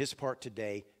is doing his part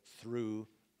today through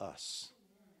us.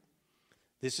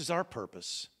 This is our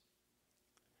purpose.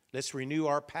 Let's renew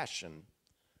our passion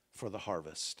for the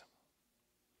harvest.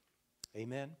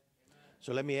 Amen?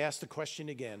 So let me ask the question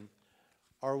again.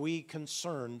 Are we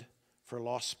concerned for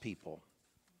lost people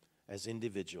as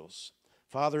individuals?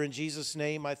 Father, in Jesus'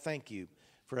 name, I thank you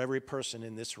for every person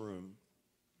in this room.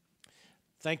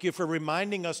 Thank you for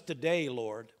reminding us today,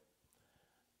 Lord,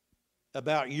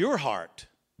 about your heart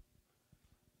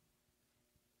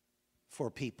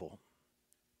for people.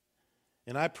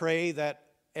 And I pray that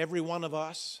every one of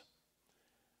us,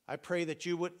 I pray that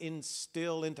you would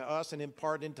instill into us and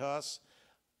impart into us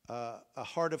a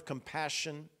heart of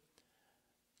compassion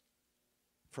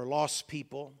for lost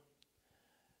people,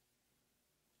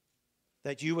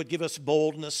 that you would give us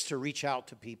boldness to reach out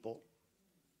to people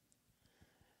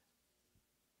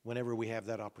whenever we have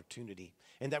that opportunity,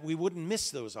 and that we wouldn't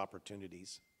miss those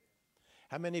opportunities.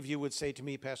 How many of you would say to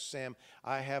me, Pastor Sam,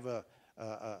 I have a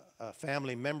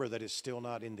family member that is still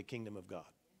not in the kingdom of God?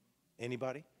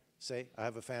 Anybody say, I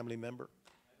have a family member?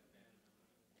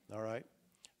 All right.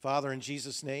 Father, in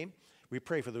Jesus' name, we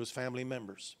pray for those family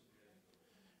members.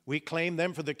 We claim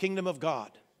them for the kingdom of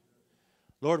God.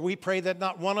 Lord, we pray that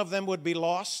not one of them would be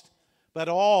lost, but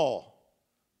all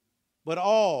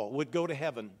would go to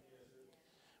heaven.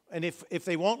 And if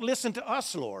they won't listen to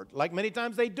us, Lord, like many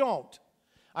times they don't,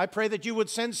 I pray that you would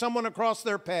send someone across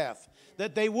their path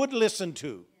that they would listen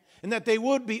to and that they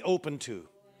would be open to.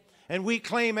 And we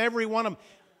claim every one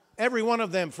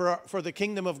of them for the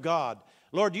kingdom of God.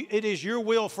 Lord, it is your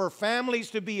will for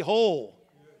families to be whole,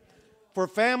 for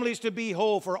families to be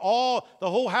whole, for the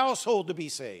whole household to be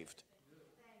saved.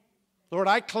 Lord,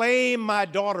 I claim my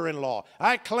daughter-in-law.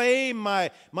 I claim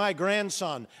my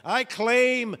grandson. I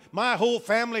claim my whole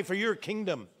family for your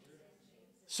kingdom.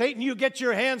 Satan, you get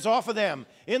your hands off of them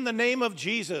in the name of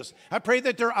Jesus. I pray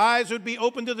that their eyes would be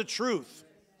open to the truth,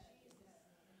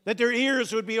 that their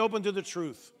ears would be open to the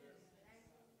truth.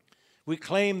 We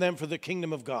claim them for the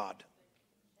kingdom of God.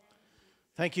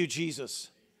 Thank you, Jesus.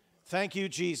 Thank you,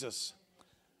 Jesus.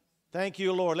 Thank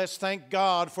you, Lord. Let's thank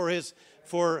God for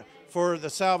the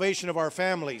salvation of our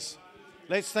families.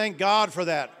 Let's thank God for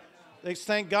that. Let's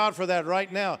thank God for that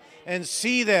right now and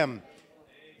see them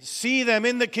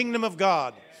in the kingdom of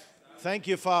God. Thank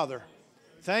you, Father.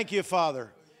 Thank you,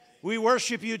 Father. We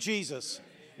worship you, Jesus.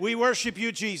 We worship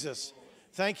you, Jesus.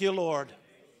 Thank you, Lord.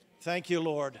 Thank you,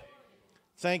 Lord.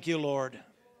 Thank you, Lord.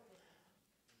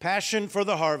 Passion for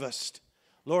the harvest.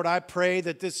 Lord, I pray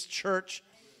that this church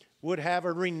would have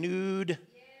a renewed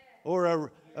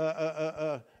or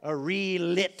a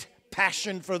relit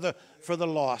passion for the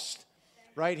lost.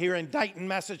 Right here in Dighton,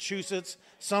 Massachusetts,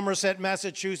 Somerset,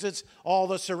 Massachusetts, all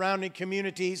the surrounding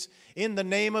communities, in the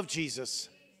name of Jesus.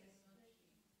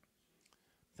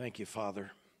 Thank you,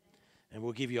 Father. And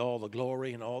we'll give you all the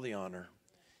glory and all the honor.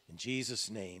 In Jesus'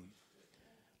 name.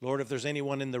 Lord, if there's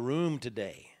anyone in the room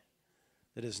today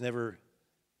that has never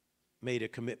made a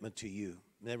commitment to you,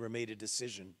 never made a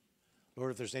decision,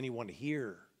 Lord, if there's anyone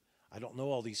here, I don't know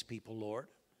all these people, Lord,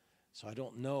 so I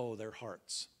don't know their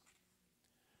hearts.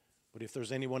 But if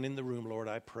there's anyone in the room, Lord,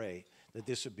 I pray that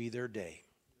this would be their day.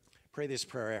 Pray this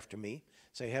prayer after me.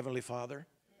 Say, Heavenly Father,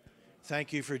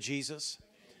 thank you for Jesus.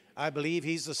 I believe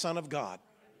he's the Son of God.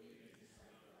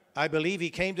 I believe he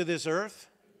came to this earth,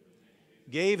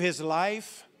 gave his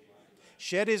life,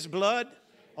 shed his blood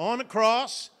on a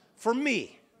cross for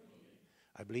me.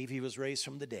 I believe he was raised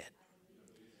from the dead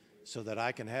so that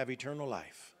I can have eternal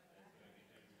life.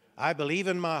 I believe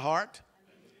in my heart,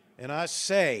 and I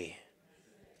say,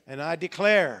 and I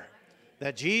declare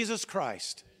that Jesus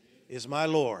Christ is my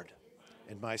Lord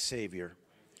and my Savior.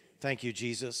 Thank you,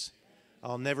 Jesus.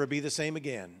 I'll never be the same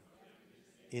again.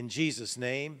 In Jesus'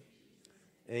 name,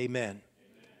 amen.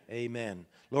 Amen.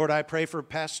 Lord, I pray for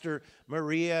Pastor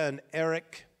Maria and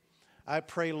Eric. I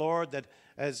pray, Lord, that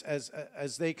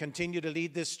as they continue to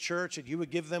lead this church, that you would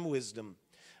give them wisdom.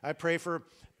 I pray for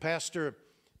Pastor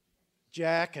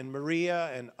Jack and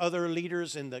Maria and other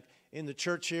leaders in the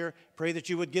church here. Pray that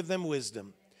you would give them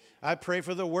wisdom. I pray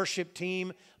for the worship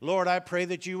team. Lord, I pray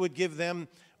that you would give them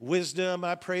wisdom.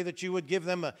 I pray that you would give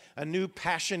them a new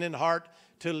passion and heart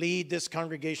to lead this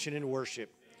congregation in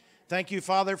worship. Thank you,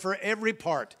 Father, for every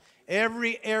part,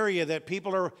 every area that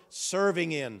people are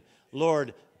serving in.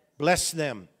 Lord, bless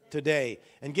them today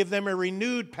and give them a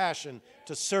renewed passion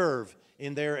to serve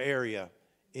in their area.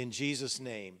 In Jesus'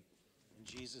 name. In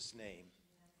Jesus' name.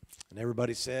 And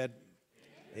everybody said,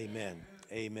 amen.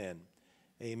 Amen.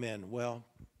 Amen. Well,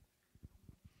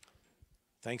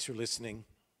 thanks for listening.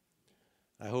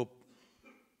 I hope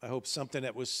something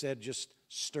that was said just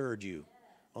stirred you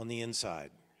on the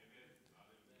inside.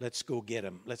 Let's go get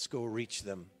them. Let's go reach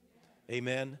them.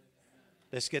 Amen.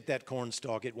 Let's get that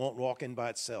cornstalk. It won't walk in by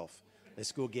itself.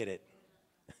 Let's go get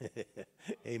it.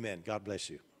 Amen. God bless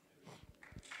you.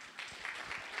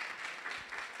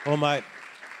 Oh,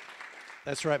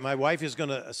 that's right. My wife is going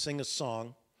to sing a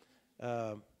song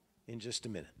in just a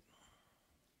minute.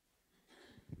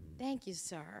 Thank you,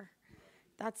 sir.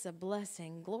 That's a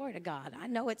blessing. Glory to God. I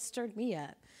know it stirred me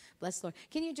up. Bless the Lord.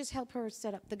 Can you just help her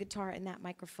set up the guitar and that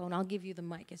microphone? I'll give you the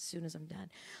mic as soon as I'm done.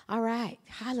 All right.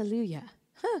 Hallelujah.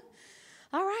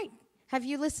 All right. Have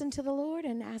you listened to the Lord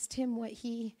and asked him what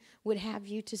he would have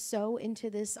you to sow into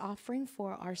this offering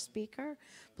for our speaker?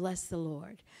 Bless the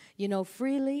Lord. You know,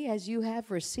 freely as you have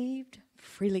received,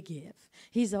 freely give.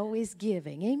 He's always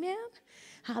giving. Amen?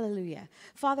 Hallelujah.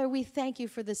 Father, we thank you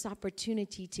for this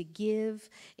opportunity to give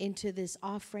into this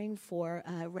offering for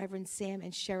Reverend Sam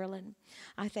and Sherilyn.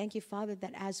 I thank you, Father,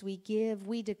 that as we give,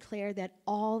 we declare that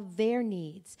all their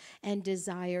needs and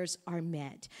desires are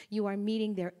met. You are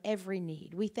meeting their every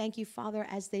need. We thank you, Father,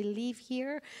 as they leave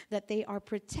here, that they are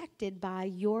protected by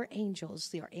your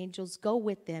angels. Your angels go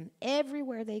with them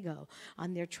everywhere they go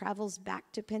on their travels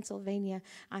back to Pennsylvania.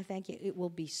 I thank you. It will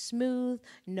be smooth,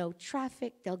 no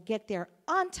traffic. They'll get there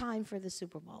on time for the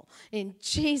Super Bowl. In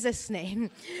Jesus'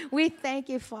 name, we thank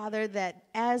you, Father, that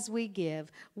as we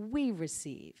give, we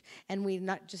receive. And we're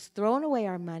not just throwing away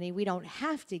our money. We don't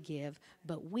have to give,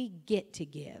 but we get to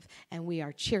give. And we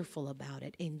are cheerful about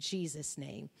it. In Jesus'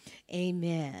 name,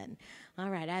 amen. All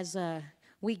right, as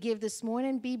we give this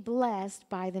morning, be blessed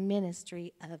by the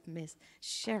ministry of Miss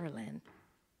Sherilyn.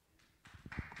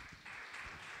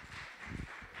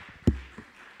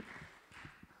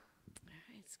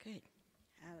 Good.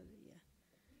 Hallelujah.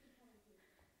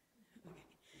 Okay.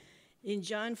 In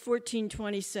John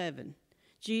 14:27,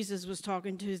 Jesus was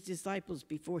talking to his disciples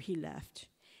before he left.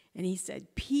 And he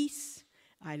said, "Peace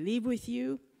I leave with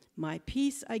you, my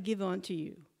peace I give unto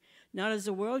you. Not as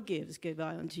the world gives, give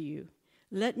I unto you.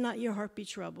 Let not your heart be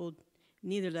troubled,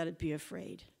 neither let it be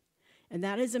afraid." And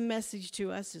that is a message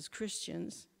to us as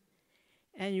Christians.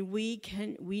 And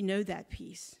we know that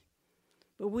peace.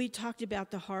 But we talked about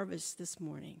the harvest this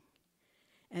morning.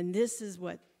 And this is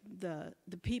what the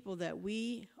people that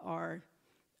we are,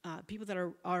 people that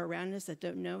are around us that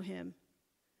don't know him,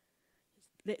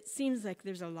 it seems like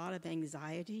there's a lot of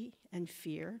anxiety and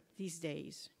fear these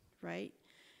days, right?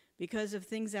 Because of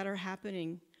things that are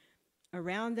happening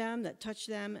around them that touch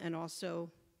them, and also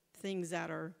things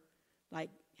that are like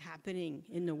happening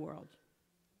in the world.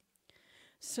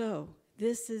 So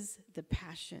this is the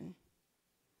passion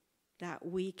that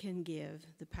we can give,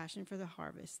 the passion for the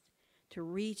harvest, to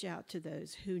reach out to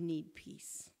those who need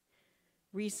peace.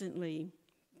 Recently,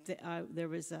 there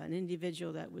was an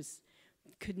individual that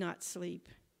could not sleep.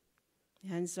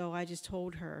 And so I just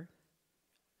told her,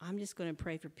 I'm just going to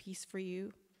pray for peace for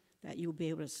you, that you'll be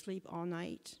able to sleep all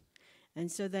night.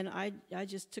 And so then I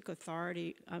just took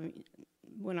authority.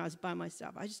 When I was by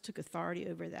myself, I just took authority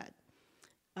over that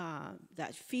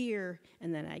fear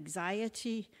and that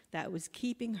anxiety that was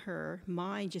keeping her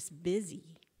mind just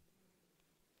busy.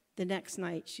 The next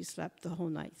night, she slept the whole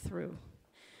night through.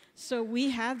 So we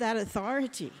have that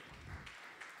authority.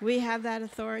 We have that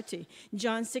authority.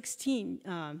 John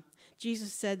 16,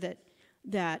 Jesus said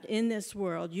that in this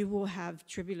world you will have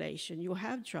tribulation, you'll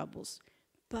have troubles.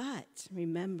 But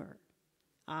remember,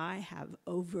 I have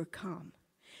overcome.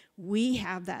 We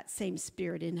have that same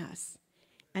spirit in us.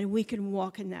 And we can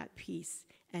walk in that peace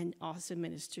and also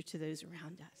minister to those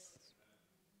around us.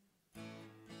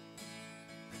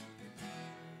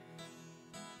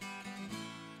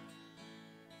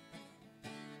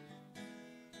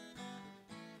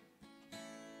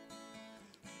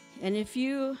 And if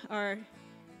you are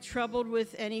troubled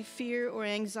with any fear or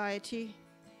anxiety,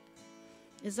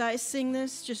 as I sing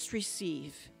this, just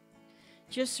receive.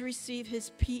 Just receive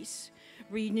his peace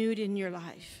renewed in your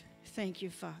life. Thank you,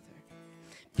 Father.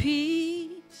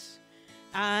 Peace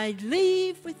I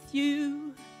leave with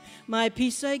you, my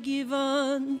peace I give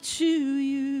unto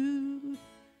you.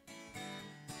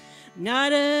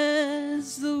 Not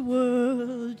as the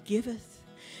world giveth,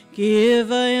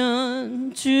 give I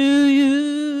unto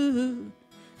you.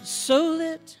 So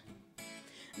let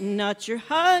not your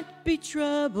heart be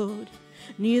troubled,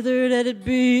 neither let it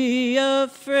be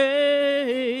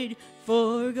afraid.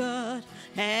 For God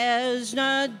has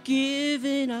not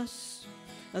given us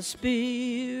a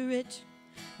spirit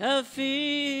of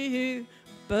fear,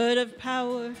 but of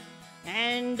power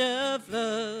and of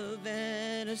love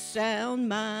and a sound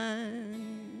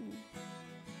mind.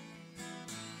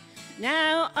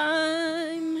 Now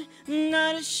I'm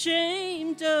not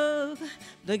ashamed of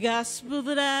the gospel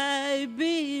that I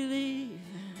believe.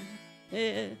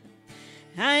 Yeah.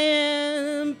 I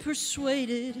am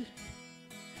persuaded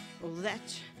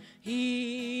that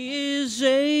he is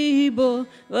able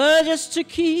just to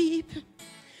keep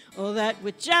that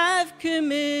which I've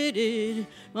committed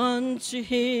unto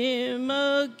him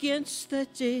against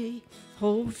that day.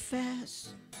 Hold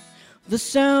fast the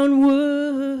sound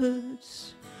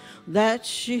words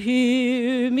that you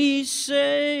hear me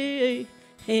say,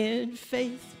 in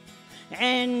faith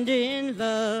and in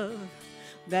love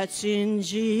that's in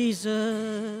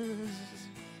Jesus.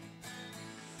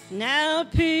 Now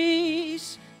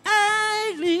peace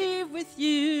I leave with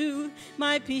you,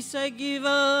 my peace I give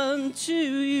unto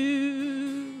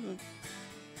you.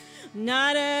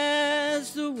 Not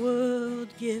as the world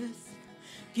giveth,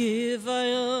 give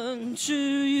I unto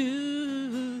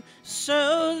you.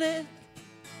 So let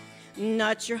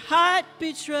not your heart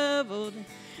be troubled,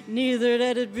 neither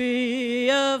let it be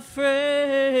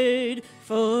afraid.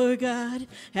 For God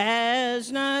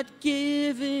has not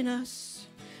given us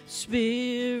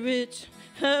spirit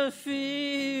of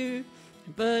fear,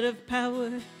 but of power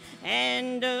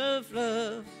and of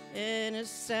love and a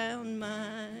sound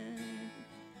mind.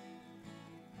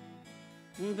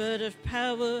 But of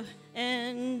power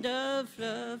and of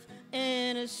love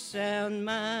and a sound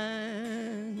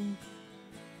mind.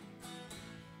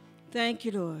 Thank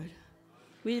you, Lord.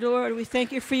 Lord, we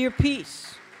thank you for your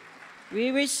peace. We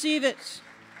receive it.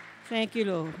 Thank you,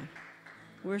 Lord.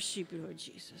 Worship you, Lord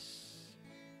Jesus.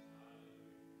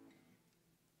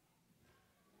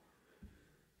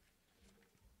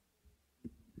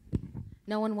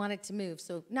 No one wanted to move,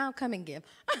 so now come and give.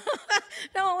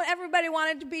 No, everybody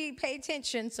wanted to pay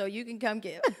attention, so you can come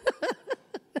give.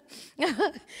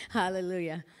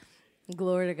 Hallelujah.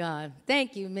 Glory to God.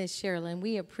 Thank you, Miss Sherilyn.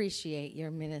 We appreciate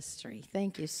your ministry.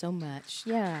 Thank you so much.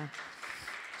 Yeah.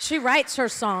 She writes her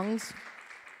songs,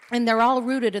 and they're all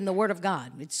rooted in the Word of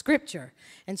God. It's Scripture.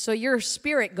 And so your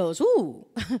spirit goes, ooh,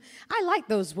 I like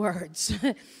those words.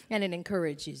 And it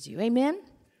encourages you. Amen?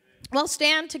 Well,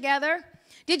 stand together.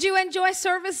 Did you enjoy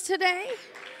service today?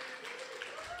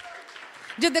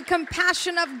 Did the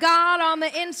compassion of God on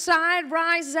the inside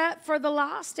rise up for the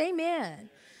lost? Amen.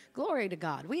 Glory to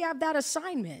God. We have that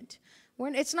assignment.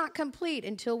 It's not complete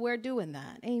until we're doing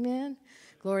that. Amen.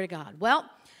 Glory to God. Well,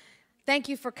 thank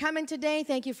you for coming today.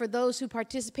 Thank you for those who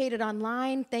participated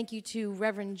online. Thank you to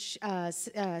Reverend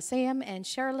Sam and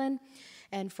Sherilyn.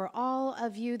 And for all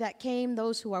of you that came,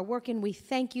 those who are working, we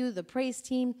thank you, the praise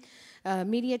team,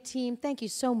 media team. Thank you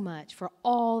so much for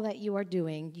all that you are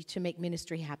doing to make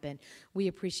ministry happen. We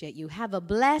appreciate you. Have a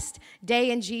blessed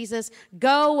day in Jesus.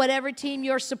 Go whatever team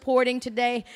you're supporting today.